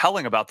so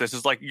compelling about this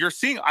is like, you're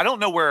seeing, I don't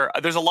know where,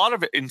 there's a lot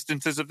of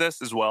instances of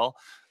this as well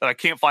that I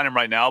can't find them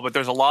right now, but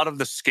there's a lot of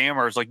the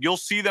scammers, like you'll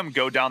see them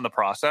go down the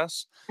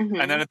process. And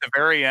then at the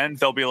very end,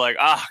 they'll be like,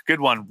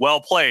 good one.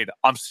 Well played.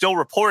 I'm still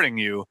reporting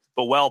you,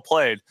 but well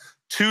played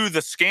to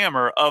the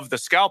scammer of the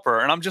scalper.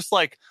 And I'm just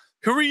like,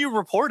 who are you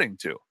reporting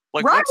to?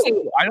 Like, I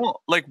don't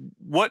like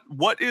what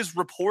is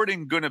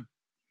reporting gonna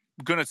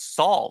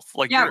solve?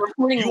 Like, you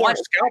are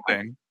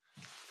scalping.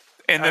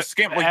 And the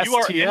scam, like you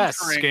are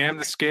scam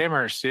the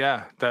scammers,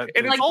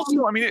 and it's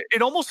also, I mean,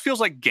 it almost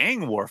feels like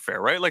gang warfare,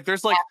 right? Like,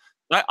 there's like,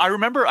 I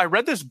remember I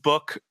read this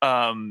book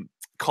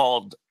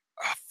called,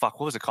 what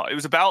was it called? It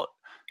was about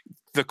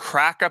the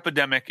crack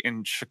epidemic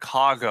in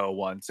Chicago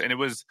once, and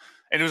it's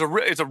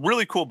a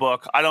really cool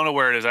book. I don't know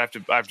where it is. I have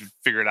to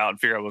figure it out and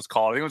figure out what it's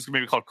called. I think it was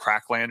maybe called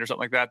Crackland or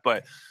something like that.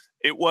 But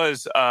it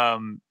was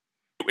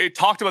it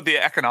talked about the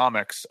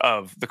economics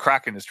of the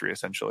crack industry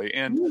essentially,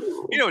 and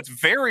it's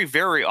very,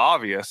 very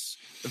obvious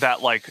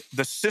that like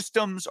the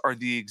systems are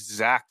the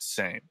exact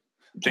same.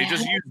 They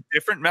just use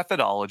different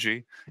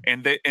methodology,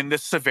 and the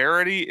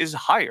severity is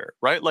higher,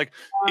 right? Like,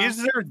 is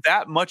there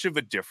that much of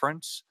a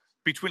difference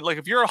between, like,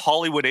 if you're a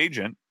Hollywood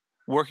agent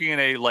working in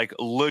a like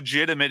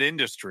legitimate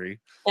industry,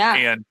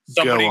 and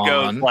somebody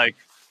goes like,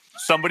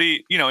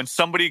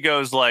 somebody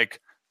goes like,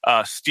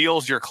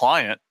 steals your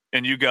client,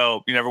 and you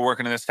go, "You're never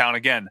working in this town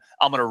again.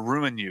 I'm gonna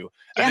ruin you."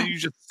 And then you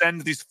just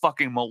send these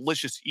fucking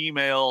malicious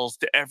emails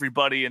to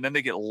everybody, and then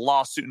they get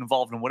lawsuit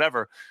involved and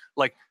whatever.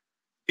 Like,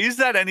 is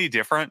that any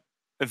different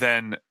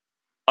than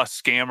a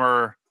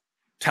scammer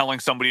telling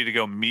somebody to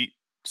go meet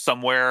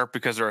somewhere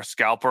because they're a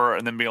scalper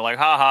and then being like,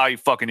 "Ha ha, you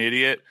fucking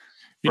idiot"?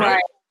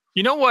 Right.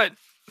 You know what?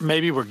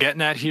 Maybe we're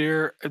getting at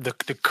here the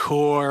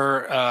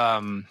core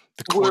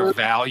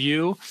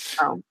value.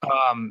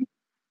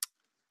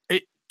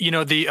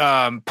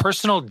 The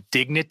personal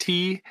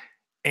dignity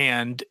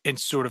and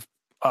sort of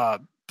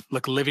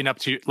like living up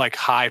to like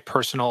high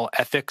personal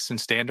ethics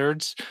and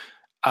standards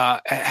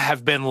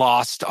have been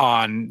lost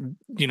on,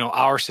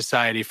 our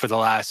society for the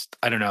last,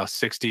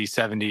 60,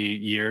 70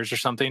 years or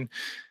something.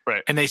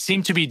 Right. And they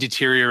seem to be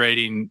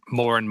deteriorating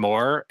more and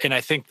more. And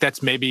I think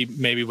that's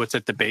maybe what's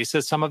at the base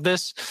of some of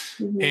this.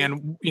 Mm-hmm.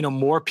 And,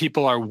 more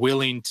people are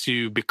willing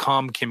to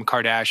become Kim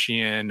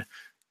Kardashian,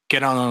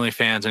 get on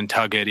OnlyFans and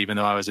tug it, even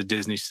though I was a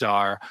Disney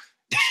star,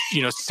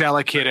 sell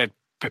a kid at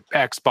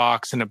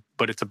Xbox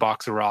but it's a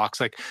box of rocks.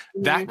 Like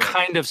that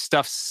kind of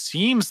stuff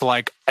seems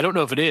like, I don't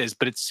know if it is,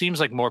 but it seems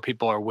like more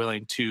people are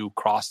willing to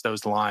cross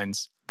those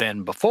lines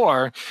than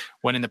before,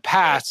 when in the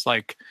past,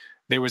 like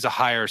there was a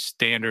higher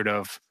standard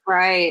of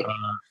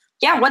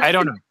what's I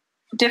don't know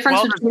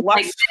difference between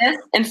like this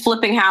and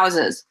flipping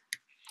houses.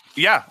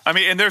 Yeah. I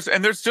mean, and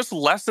there's just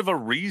less of a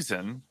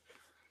reason.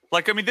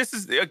 Like, I mean, this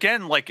is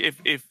again, like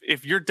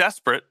if you're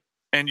desperate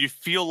and you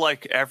feel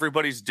like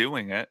everybody's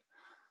doing it,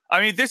 I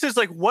mean, this is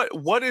like,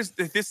 what is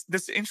this?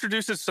 This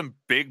introduces some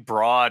big,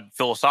 broad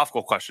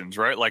philosophical questions,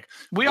 right? Like,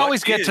 we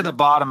always get to the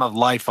bottom of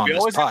life on this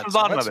pod. Get to the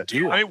bottom of it.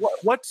 I mean,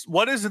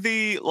 what is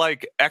the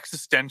like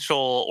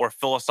existential or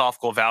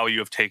philosophical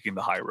value of taking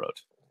the high road,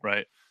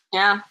 right?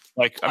 Yeah.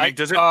 Like, I mean,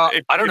 does it?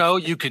 I don't know.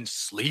 You can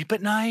sleep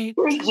at night.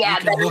 Yeah.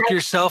 You can look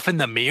yourself in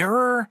the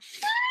mirror.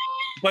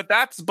 But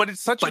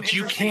it's such an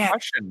you interesting can't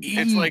question. eat.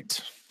 It's like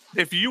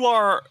if you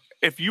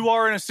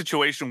are in a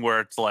situation where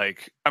it's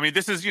like, I mean,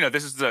 this is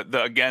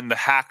the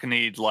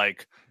hackneyed,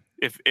 like,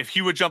 if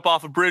he would jump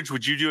off a bridge,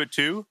 would you do it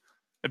too?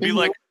 It'd be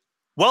like,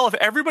 well, if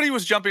everybody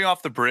was jumping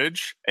off the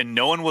bridge and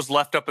no one was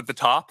left up at the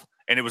top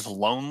and it was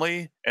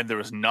lonely and there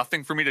was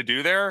nothing for me to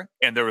do there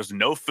and there was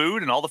no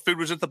food and all the food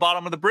was at the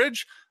bottom of the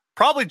bridge,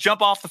 probably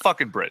jump off the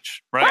fucking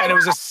bridge, right? And it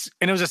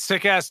was a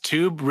sick ass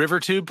river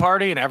tube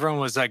party and everyone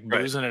was like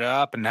boozing it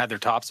up and had their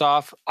tops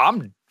off.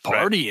 I'm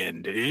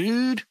partying,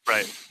 dude.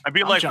 Right. I'd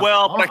be like,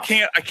 well, but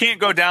I can't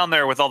go down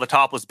there with all the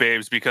topless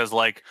babes because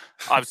like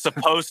I'm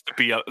supposed to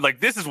be up, like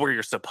this is where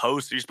you're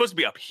supposed to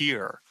be up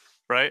here,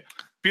 right?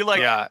 Be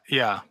like,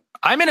 yeah.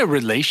 I'm in a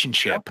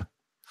relationship.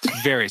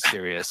 It's very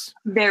serious.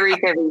 Very,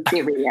 very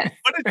serious.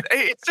 But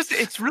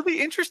it's really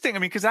interesting. I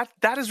mean, because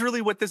that is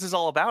really what this is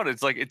all about.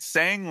 It's like, it's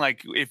saying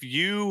like, if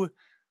you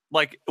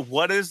like,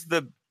 what is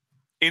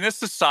in a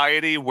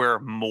society where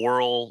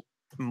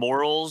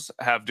morals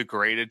have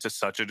degraded to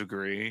such a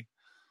degree,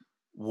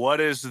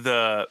 is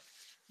there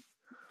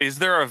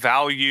a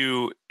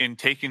value in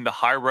taking the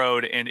high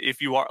road? And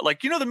if you are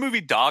like, the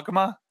movie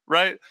Dogma,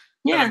 right?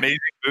 Yeah. An amazing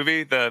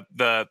movie,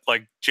 the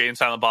like Jay and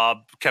Silent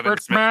Bob, Kevin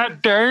It's Smith.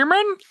 Matt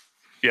Damon?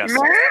 Yes.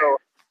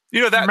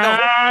 That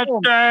Matt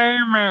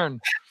Damon.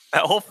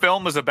 That whole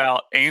film is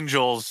about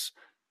angels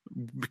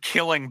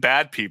killing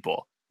bad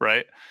people,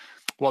 right?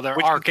 Well,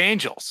 they're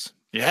archangels.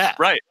 Yeah.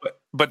 Right.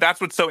 But that's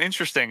what's so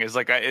interesting is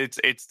like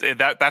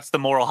that's the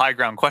moral high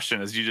ground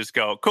question is you just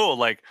go, cool,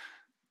 like,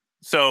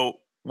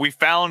 so we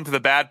found the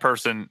bad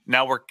person,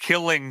 now we're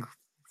killing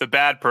the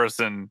bad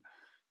person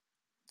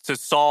to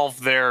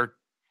solve their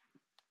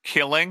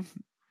killing,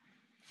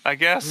 I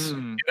guess.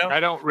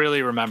 I don't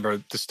really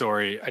remember the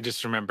story. I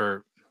just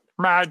remember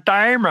Matt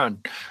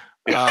Damon.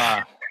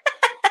 But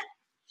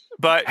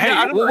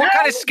hey, what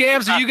kind of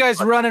scams are you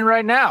guys running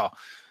right now?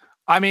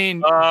 I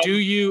mean,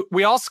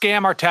 we all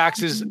scam our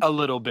taxes a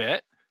little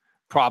bit,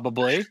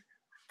 probably.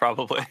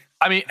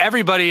 I mean,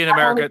 everybody in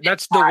America,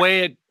 that's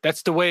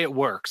the way it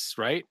works,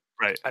 right?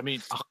 Right. I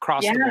mean,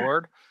 across the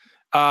board.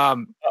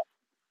 And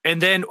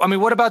then, I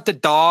mean, what about the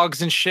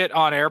dogs and shit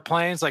on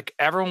airplanes? Like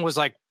everyone was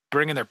like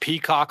bringing their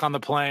peacock on the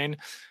plane.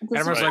 And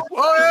everyone's like,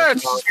 "Oh,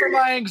 it's for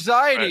my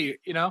anxiety,"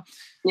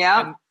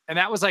 Yeah. And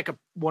that was like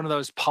one of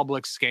those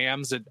public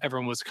scams that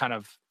everyone was kind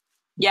of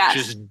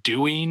just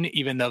doing,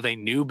 even though they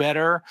knew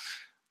better.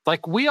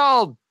 Like we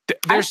all,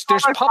 there's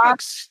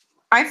public.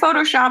 I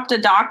photoshopped a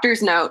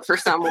doctor's note for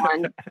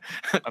someone.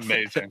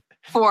 Amazing.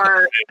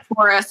 For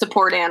a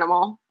support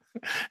animal.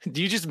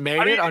 You just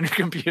made it on your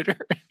computer?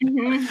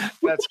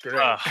 Mm-hmm. That's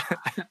great.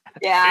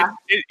 Yeah.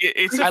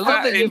 It's a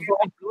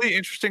really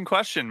interesting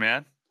question,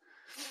 man.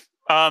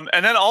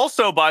 And then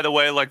also, by the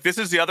way, like this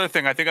is the other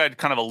thing. I think I'd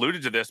kind of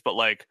alluded to this, but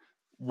like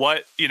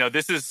what,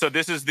 this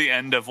is the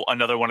end of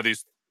another one of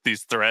these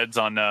threads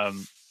on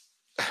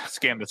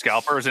scam the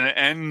scalpers, and it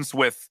ends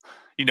with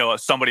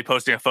somebody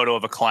posting a photo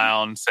of a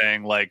clown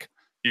saying like,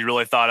 "You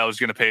really thought I was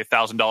going to pay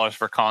 $1,000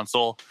 for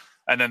console?"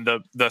 And then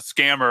the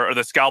scammer or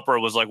the scalper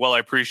was like, "Well, I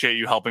appreciate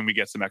you helping me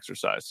get some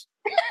exercise."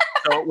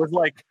 So it was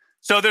like,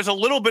 so there's a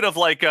little bit of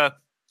like all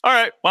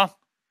right, well,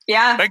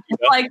 yeah, thank you,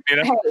 like,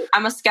 hey,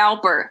 I'm a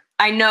scalper.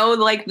 I know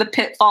like the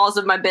pitfalls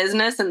of my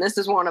business, and this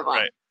is one of them.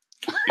 Right.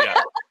 Yeah.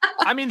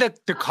 I mean, the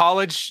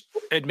college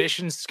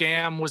admissions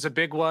scam was a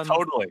big one.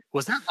 Totally.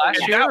 Was that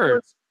last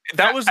year?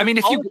 That was. I mean,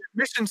 if you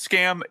admission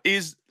scam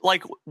is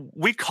like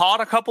we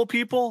caught a couple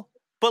people,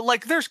 but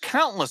like there's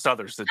countless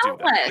others that do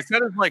that. Like,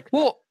 that is like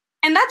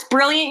and that's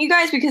brilliant, you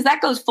guys, because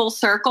that goes full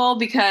circle.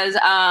 Because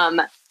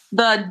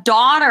the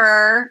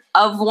daughter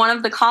of one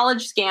of the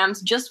college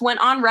scams just went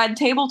on Red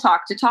Table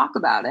Talk to talk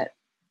about it.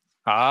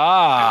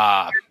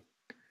 Yeah,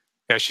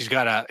 she's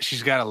got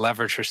to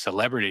leverage her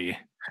celebrity.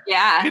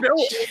 Yeah. I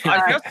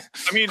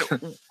mean,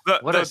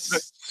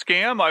 the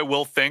scam, I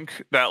will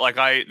think that like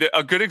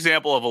a good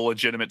example of a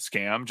legitimate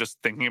scam, just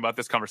thinking about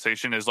this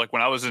conversation, is like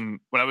when I was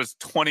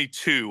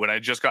 22, when I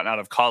had just gotten out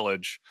of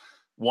college,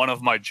 one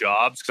of my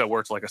jobs, because I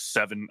worked like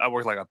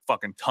a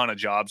fucking ton of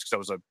jobs because I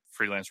was a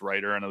freelance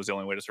writer and it was the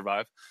only way to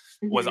survive,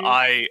 was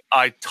I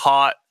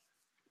taught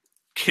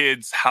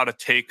kids how to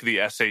take the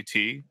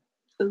SAT.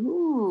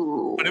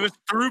 Ooh. But it was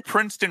through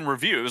Princeton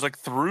Review. It was like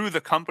through the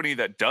company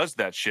that does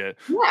that shit.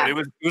 Yeah.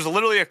 But it was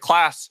literally a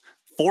class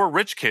for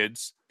rich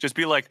kids. Just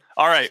be like,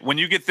 all right, when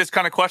you get this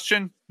kind of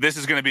question, this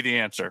is going to be the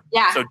answer.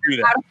 Yeah. So do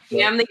that. How to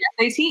scam the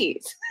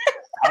SATs.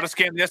 How to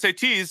scam the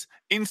SATs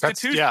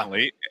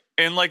institutionally.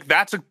 And like,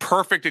 that's a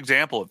perfect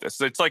example of this.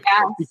 It's like,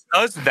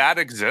 because that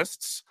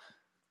exists,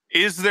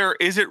 is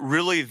it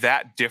really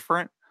that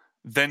different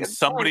than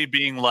somebody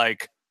being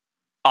like,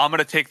 I'm going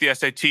to take the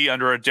SAT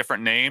under a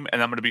different name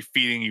and I'm going to be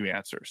feeding you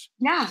answers.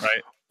 Yeah.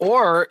 Right.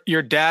 Or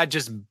your dad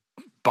just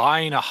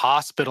buying a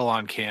hospital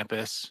on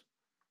campus.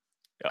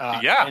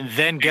 And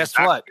then guess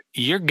what?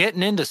 You're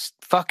getting into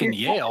fucking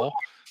Yale.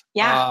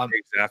 Yeah.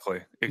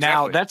 Exactly.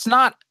 Now, that's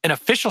not an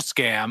official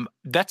scam.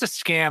 That's a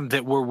scam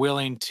that we're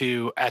willing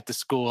to, at the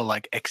school,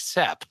 like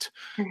accept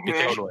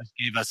because it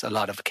gave us a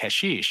lot of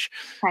cashish.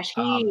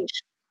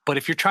 But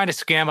if you're trying to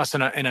scam us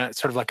in a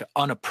sort of like an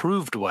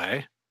unapproved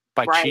way,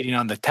 by cheating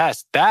on the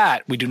test,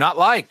 that we do not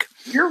like.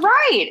 You're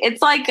right.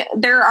 It's like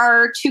there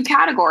are two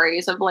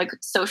categories of like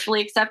socially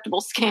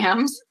acceptable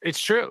scams. It's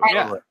true.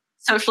 Yeah.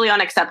 Socially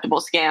unacceptable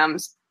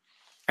scams.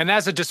 And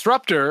as a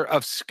disruptor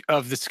of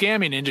the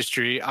scamming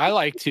industry, I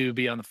like to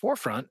be on the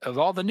forefront of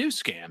all the new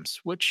scams,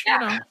 which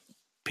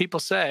people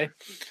say.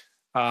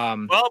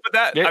 But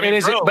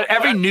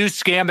every new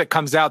scam that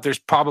comes out, there's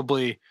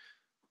probably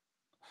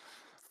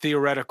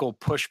theoretical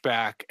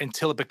pushback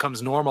until it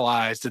becomes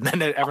normalized, and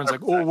then everyone's like,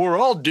 "Oh, we're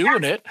all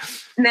doing it,"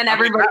 and then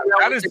everybody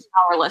is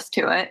powerless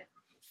to it.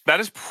 That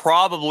is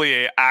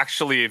probably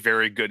actually a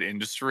very good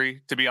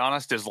industry, to be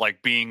honest, is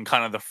like being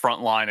kind of the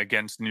front line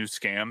against new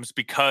scams,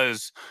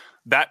 because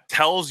that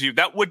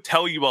would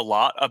tell you a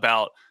lot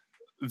about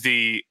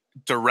the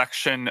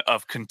direction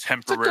of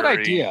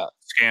contemporary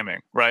scamming,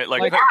 right?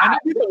 Like I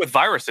do that with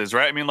viruses,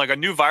 right? I mean, like a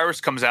new virus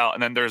comes out,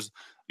 and then there's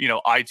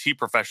IT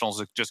professionals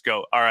that just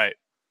go, "All right,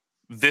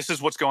 this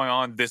is what's going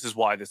on. This is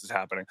why this is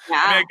happening."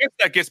 Yeah. I mean, I guess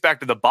that gets back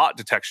to the bot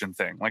detection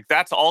thing. Like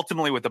that's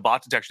ultimately what the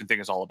bot detection thing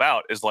is all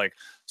about, is like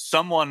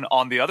someone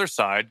on the other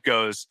side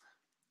goes,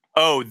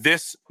 "Oh,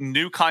 this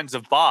new kinds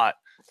of bot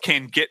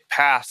can get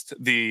past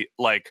the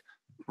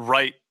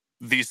write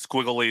these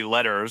squiggly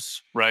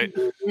letters, right?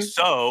 Mm-hmm.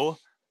 So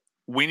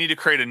we need to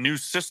create a new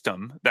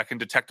system that can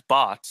detect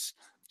bots.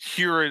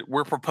 Here,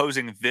 we're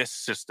proposing this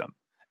system.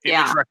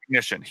 Image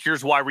recognition.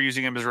 Here's why we're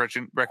using image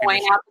recognition.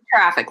 Point out the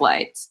traffic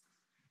lights.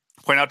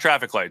 Point out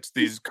traffic lights.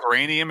 These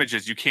grainy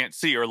images you can't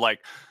see, or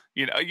like,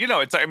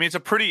 it's. I mean,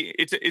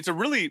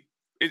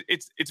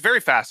 it's very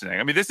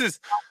fascinating. I mean, this is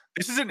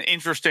an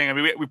interesting. I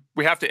mean,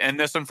 we have to end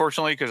this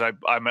unfortunately because I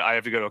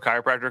have to go to a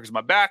chiropractor because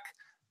my back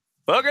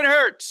fucking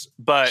hurts.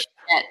 But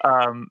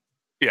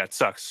it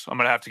sucks. I'm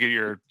gonna have to get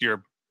your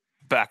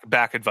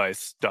back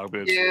advice, dog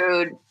boobs.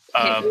 Dude,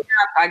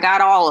 I got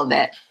all of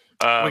it.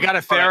 We got a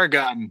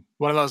Theragun,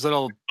 one of those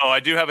little. Oh, I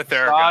do have a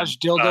Theragun. Massage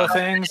dildo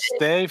things.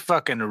 They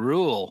fucking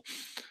rule.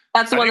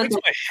 That's the one that's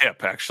my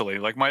hip, actually.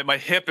 Like my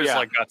hip is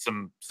like got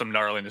some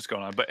gnarliness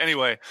going on. But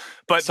anyway,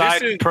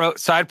 side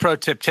pro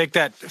tip: take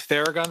that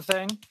Theragun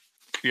thing.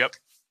 Yep.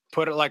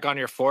 Put it like on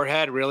your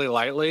forehead, really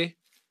lightly.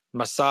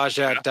 Massage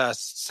that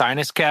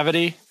sinus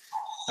cavity.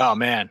 Oh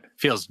man,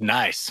 feels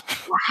nice.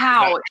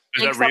 Wow.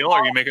 Is that real?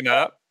 Are you making that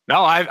up?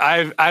 No,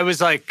 I was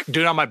like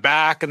doing it on my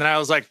back, and then I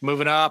was like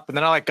moving up, and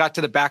then I like got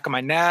to the back of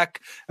my neck,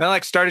 and then I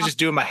like started just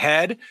doing my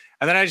head,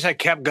 and then I just like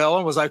kept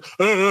going, was like,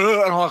 and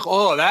I'm like,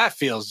 oh, that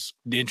feels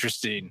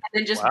interesting. And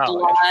then just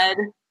blood.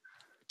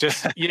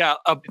 Just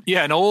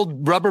an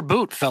old rubber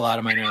boot fell out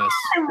of my nose.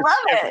 I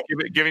love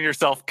it. Giving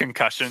yourself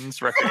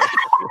concussions. No,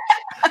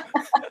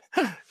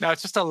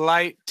 it's just a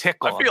light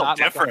tickle. I feel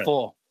different.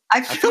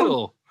 I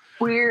feel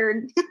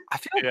weird. I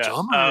feel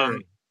dumber.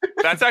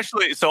 That's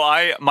actually so.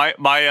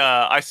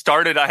 I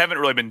started. I haven't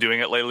really been doing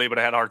it lately, but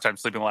I had a hard time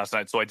sleeping last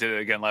night, so I did it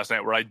again last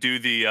night. Where I do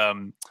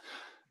the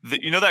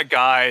you know that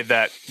guy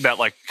that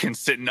like can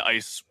sit in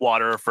ice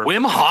water for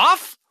Wim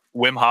Hof.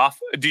 Wim Hof.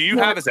 Do you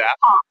have his app?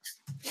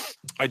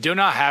 I do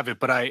not have it,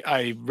 but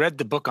I read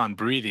the book on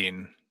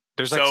breathing.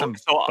 There's like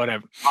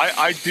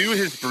I do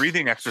his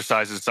breathing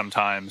exercises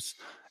sometimes,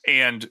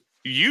 and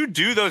you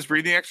do those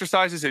breathing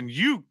exercises, and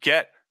you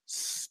get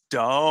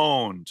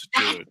stoned,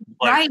 dude.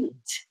 Like, Right.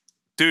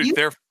 Dude,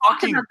 they're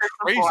fucking about this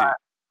crazy. before.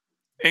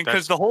 And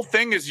because the whole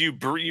thing is you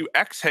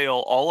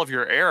exhale all of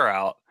your air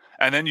out,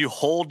 and then you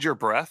hold your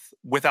breath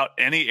without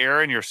any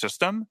air in your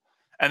system,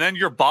 and then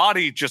your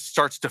body just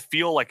starts to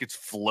feel like it's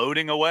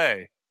floating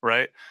away,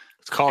 right?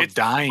 It's called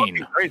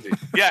dying. Crazy.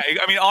 Yeah,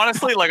 I mean,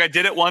 honestly, like I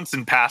did it once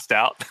and passed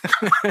out.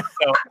 so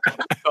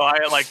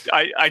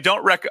I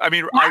don't I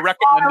mean, I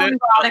recommend it.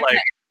 But like,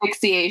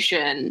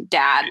 asphyxiation,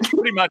 Dad.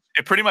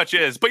 It pretty much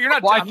is. But you're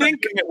not. Well, I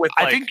think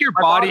your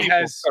body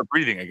has start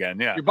breathing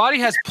again. Yeah, your body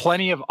has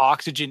plenty of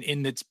oxygen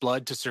in its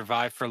blood to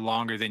survive for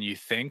longer than you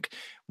think.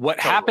 What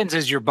happens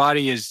is your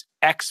body is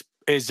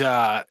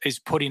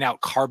putting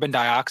out carbon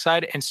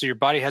dioxide, and so your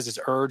body has this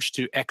urge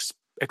to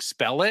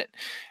expel it.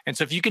 And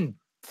so if you can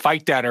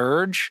fight that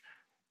urge,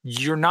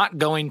 you're not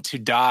going to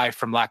die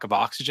from lack of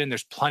oxygen.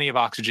 There's plenty of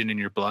oxygen in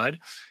your blood.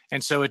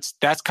 And so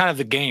that's kind of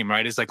the game,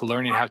 right? It's like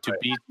learning how to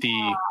beat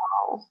the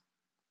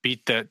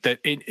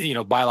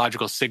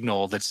biological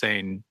signal that's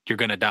saying you're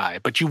going to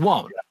die, but you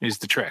won't is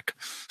the trick.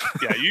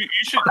 Yeah. You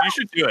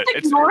should do it.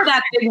 Ignore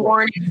that big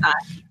warning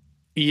sign.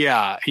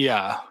 Yeah.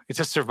 It's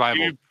a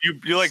survival.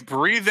 You like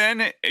breathe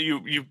in,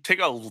 you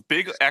take a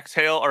big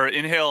exhale or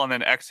inhale and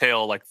then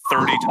exhale like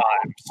 30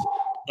 times.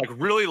 Like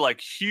really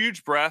like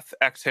huge breath,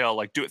 exhale,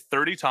 like do it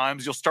 30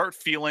 times. You'll start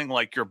feeling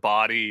like your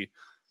body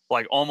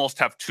like almost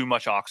have too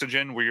much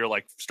oxygen where you're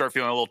like start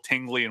feeling a little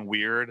tingly and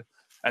weird.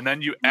 And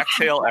then you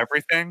exhale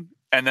everything.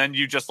 And then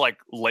you just like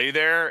lay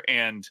there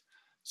and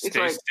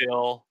stay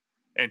still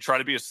and try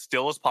to be as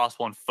still as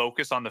possible and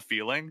focus on the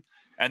feeling.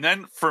 And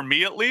then for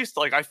me, at least,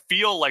 like I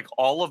feel like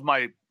all of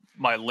my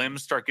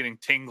limbs start getting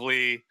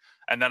tingly,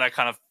 and then I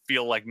kind of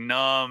feel like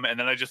numb. And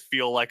then I just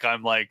feel like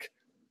I'm like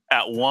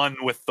at one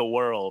with the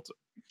world.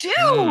 Dude,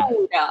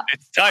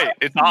 it's tight.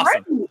 It's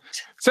awesome. Great.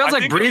 Sounds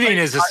like breathing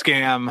is a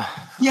scam.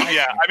 Yeah.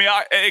 I mean,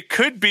 it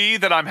could be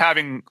that I'm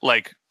having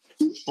like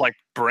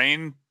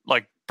brain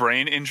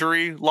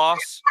injury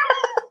loss,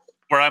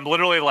 where I'm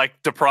literally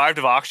like deprived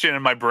of oxygen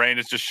and my brain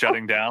is just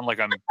shutting down, like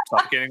I'm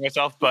suffocating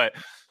myself. But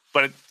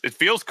it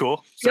feels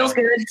cool. Feels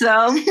good, so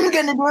I'm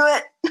gonna do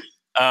it.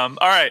 All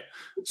right.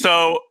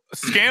 So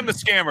Scam the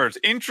Scammers,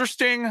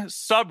 interesting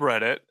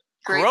subreddit.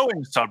 Great.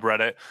 Growing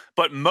subreddit,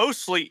 but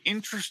mostly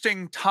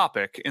interesting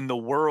topic in the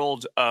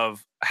world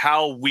of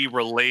how we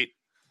relate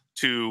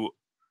to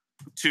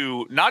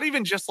not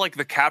even just like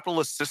the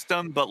capitalist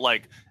system, but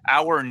like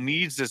our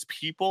needs as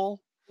people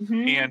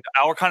and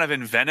our kind of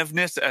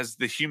inventiveness as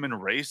the human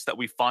race, that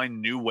we find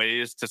new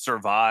ways to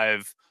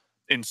survive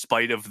in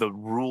spite of the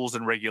rules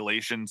and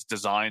regulations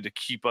designed to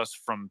keep us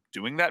from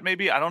doing that.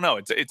 Maybe, I don't know.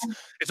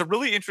 It's a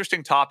really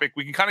interesting topic.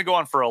 We can kind of go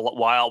on for a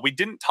while. We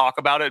didn't talk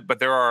about it, but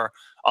there are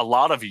a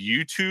lot of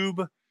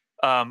YouTube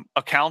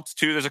accounts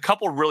too. There's a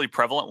couple really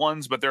prevalent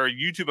ones, but there are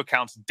YouTube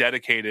accounts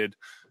dedicated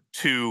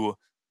to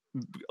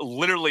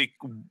literally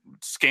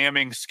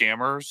scamming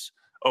scammers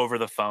over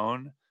the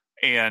phone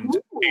and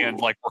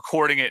like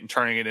recording it and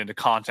turning it into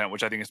content,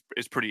 which I think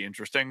is pretty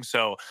interesting.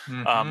 So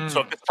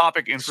so if this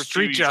topic interests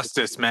street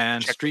justice,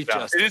 man. Street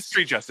justice. It is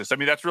street justice. I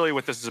mean, that's really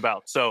what this is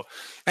about. So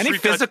any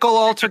physical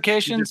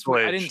altercations?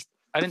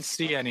 I didn't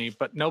see any,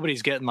 but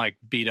nobody's getting like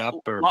beat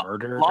up or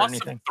murdered or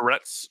anything. Of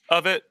threats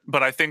of it,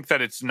 but I think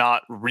that it's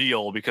not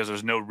real because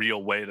there's no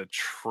real way to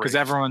trace. Because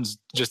everyone's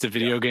just a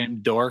video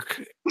game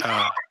dork.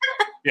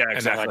 Yeah,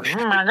 exactly.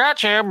 Like, I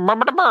got you.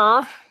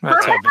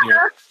 That's how video.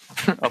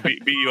 I'll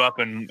beat you up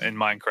in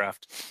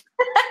Minecraft.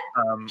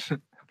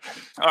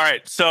 All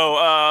right, so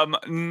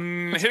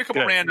hit a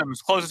couple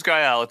randoms. Close this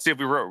guy out. Let's see if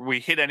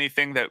we hit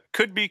anything that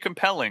could be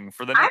compelling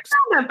for the next.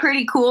 I found a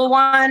pretty cool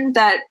one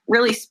that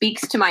really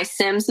speaks to my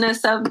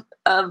Simsness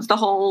of the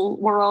whole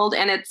world,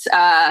 and it's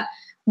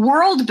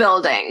world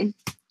building.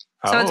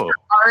 So it's for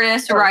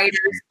artists,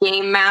 writers,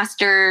 game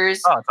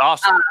masters, that's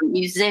awesome.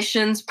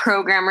 Musicians,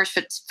 programmers,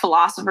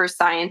 philosophers,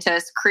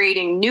 scientists,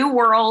 creating new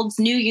worlds,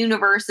 new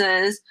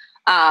universes,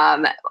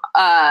 and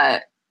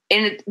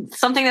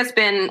something that's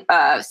been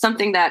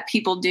something that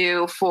people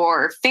do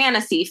for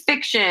fantasy,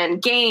 fiction,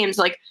 games,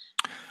 like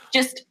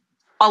just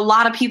a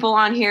lot of people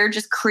on here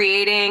just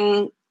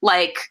creating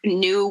like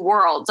new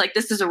worlds. Like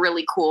this is a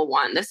really cool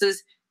one. This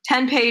is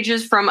 10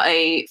 pages from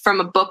a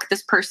book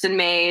this person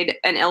made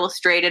and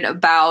illustrated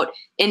about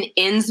an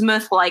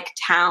Innsmouth-like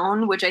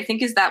town, which I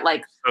think is that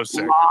like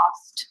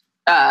lost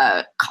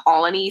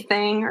colony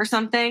thing or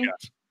something.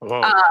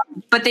 Yeah.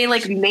 But they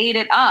like made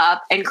it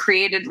up and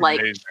created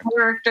like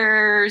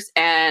characters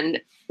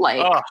and like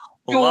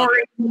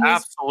stories.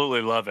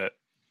 Absolutely love it.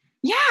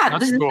 Yeah,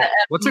 this is cool.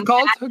 What's it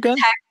called again?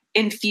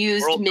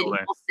 Infused medieval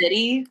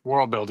city.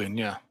 World building,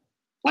 yeah.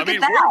 Look I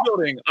mean, at that. world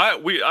building.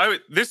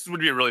 This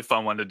would be a really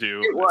fun one to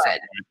do. It would.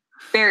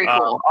 Very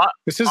cool.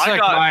 This is like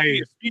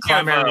my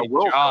primary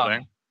world job.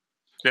 building.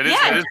 It is.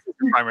 Yeah. It is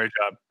your primary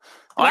job.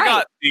 Right. I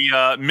got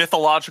the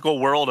mythological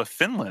world of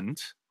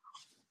Finland.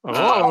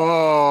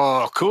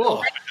 Oh,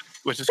 cool.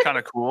 Which is kind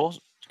of cool,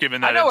 given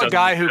that I know it a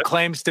guy doesn't who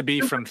claims to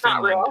be from It's not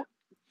Finland. real.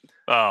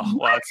 Oh,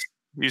 well,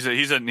 he's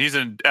an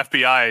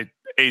FBI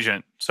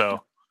agent.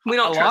 So We A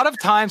don't lot of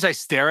times I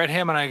stare at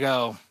him and I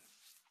go,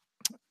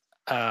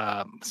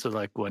 so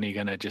like, when are you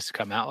going to just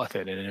come out with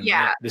it? And admit,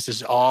 Yeah. this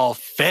is all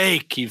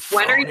fake. You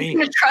When are phony. you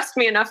going to trust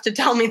me enough to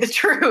tell me the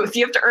truth?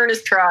 You have to earn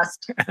his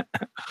trust.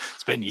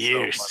 It's been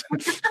years.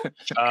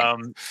 all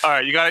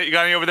right, you got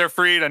any over there,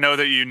 Freed? I know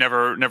that you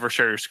never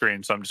share your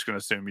screen, so I'm just going to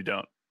assume you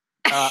don't.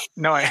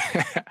 No, I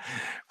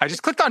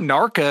just clicked on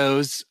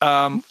Narcos,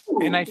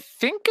 and I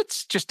think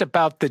it's just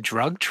about the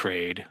drug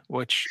trade,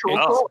 which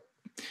Cool.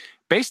 it's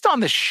based on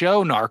the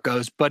show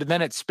Narcos, but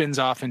then it spins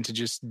off into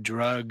just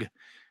drug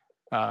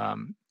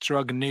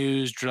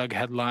news, drug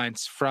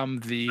headlines from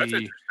That's the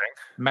interesting.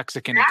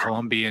 Mexican and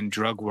Colombian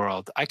drug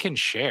world. I can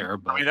share, I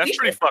but mean, that's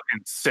pretty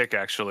fucking sick,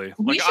 actually.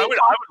 We Like, should I would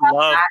talk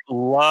about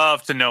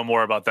love to know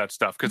more about that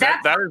stuff because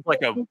that That's- is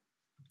like a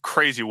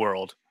crazy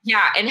world.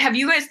 Yeah, and have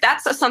you guys?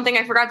 That's something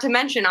I forgot to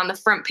mention on the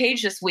front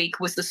page this week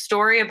was the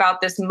story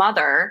about this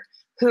mother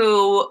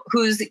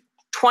whose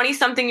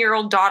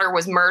 20-something-year-old daughter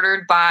was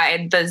murdered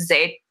by the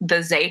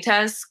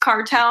Zetas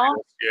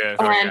cartel, Yeah.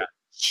 and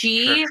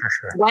she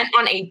went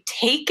on a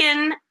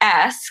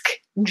Taken-esque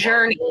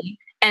journey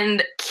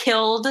and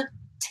killed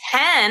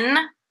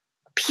 10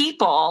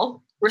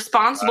 people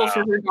responsible for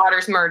her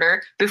daughter's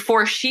murder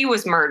before she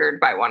was murdered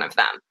by one of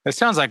them. it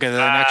sounds like the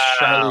next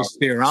Charlize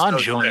Theron so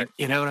joint. sick.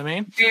 You know what I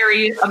mean?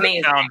 Very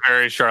amazing. Sound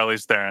very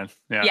Charlize Theron.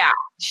 Yeah. Yeah,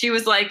 she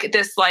was like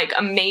this like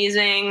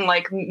amazing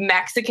like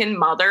Mexican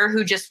mother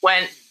who just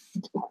went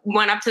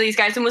up to these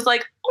guys and was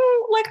like,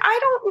 oh, like I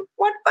don't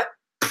what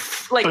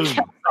like Boom. killed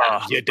them.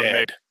 Oh, You're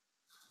dead.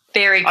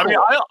 Very cool. I mean,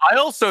 I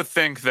also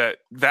think that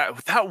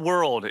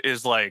world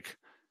is like,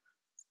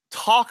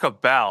 talk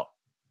about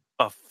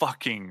a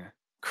fucking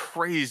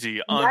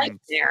crazy Nightmare.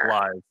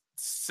 uncivilized.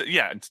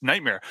 Yeah, it's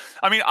nightmare.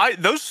 I mean,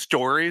 those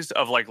stories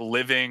of like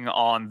living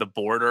on the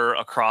border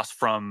across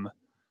from,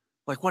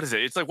 like, what is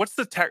it? It's like, what's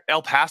the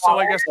El Paso?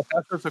 I guess El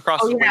Paso's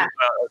across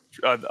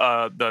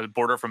the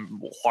border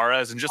from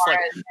Juarez, and just like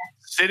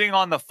sitting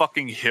on the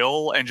fucking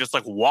hill and just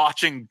like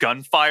watching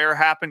gunfire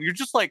happen. You're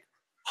just like,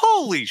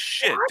 holy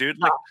shit, dude!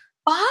 Like,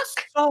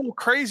 Fuck. so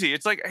crazy.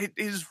 It's like it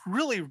is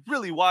really,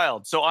 really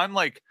wild. So I'm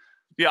like,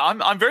 yeah,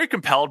 I'm very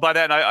compelled by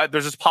that. And I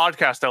there's this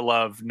podcast I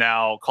love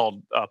now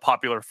called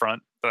Popular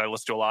Front that I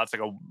listen to a lot. It's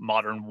like a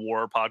modern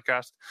war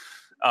podcast.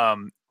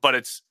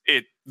 But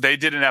they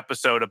did an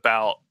episode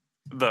about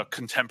the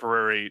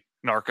contemporary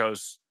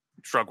narcos,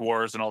 drug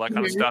wars, and all that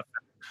kind of stuff.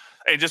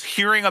 And just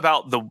hearing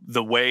about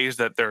the ways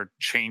that they're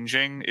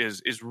changing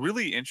is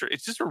really interesting.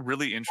 It's just a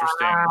really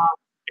interesting,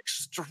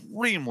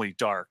 extremely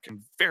dark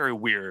and very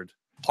weird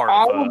part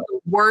All of of the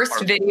worst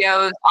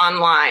videos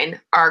online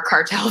are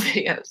cartel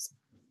videos.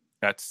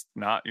 That's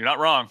not, you're not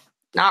wrong.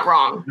 Not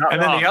wrong. Not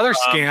And then wrong. the other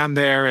scam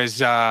there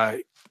is,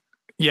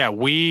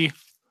 we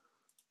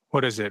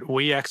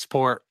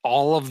export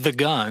all of the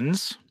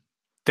guns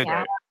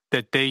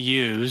that they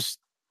use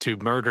to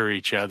murder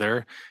each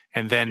other,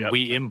 and then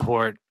we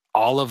import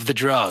all of the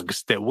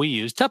drugs that we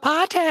use to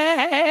party.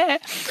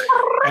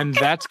 And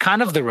that's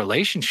kind of the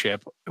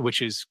relationship,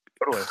 which is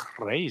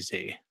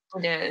crazy.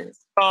 It is.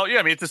 Oh yeah,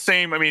 I mean it's the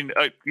same. I mean,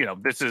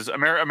 this is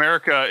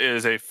America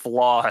is a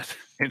flawed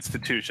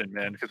institution,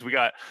 man, because we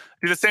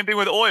do the same thing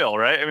with oil,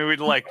 right? I mean,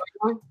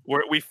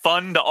 we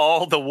fund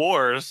all the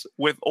wars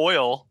with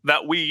oil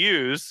that we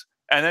use,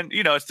 and then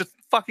it's just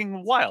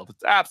fucking wild.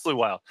 It's absolutely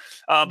wild.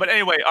 But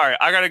anyway, all right,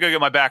 I gotta go get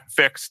my back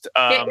fixed.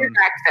 Get your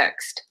back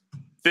fixed.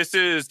 This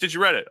is Did You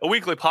Reddit, a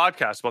weekly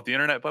podcast about the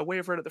internet by way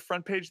of Reddit, the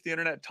front page of the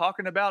internet,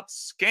 talking about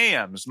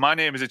scams. My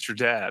name is It's Your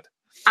Dad.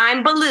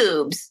 I'm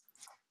Baloobs.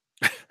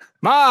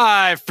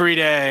 My free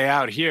day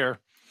out here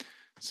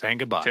saying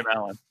goodbye. Tim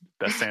Allen,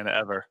 best Santa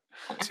ever.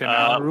 Tim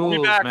Allen We'll be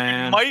rules, back.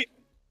 man.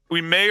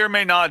 We may or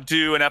may not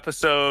do an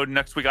episode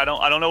next week. I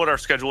don't know what our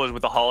schedule is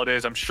with the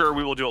holidays. I'm sure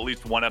we will do at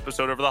least one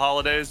episode over the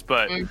holidays,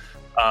 but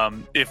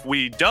if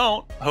we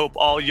don't, hope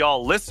all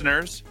y'all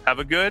listeners have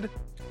a good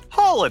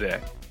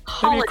holiday.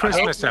 Maybe a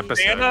Christmas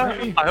episode.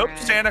 I hope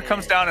Santa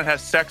comes down and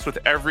has sex with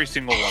every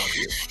single one of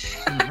you.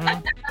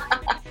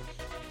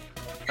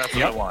 That's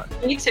what I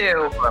want. Me too.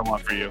 That's what I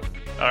want for you.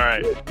 All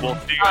right. We'll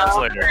see you guys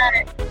later.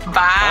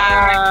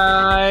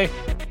 Bye.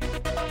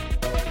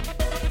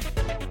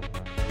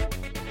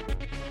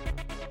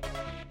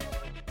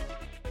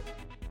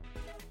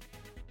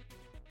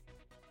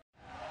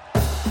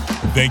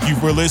 Thank you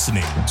for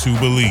listening to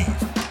Believe.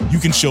 You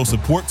can show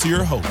support to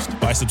your host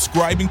by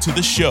subscribing to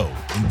the show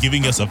and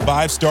giving us a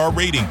 5-star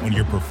rating on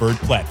your preferred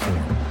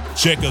platform.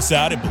 Check us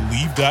out at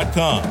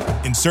Believe.com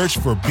and search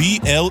for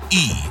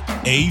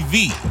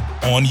BLEAV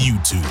on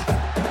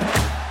YouTube.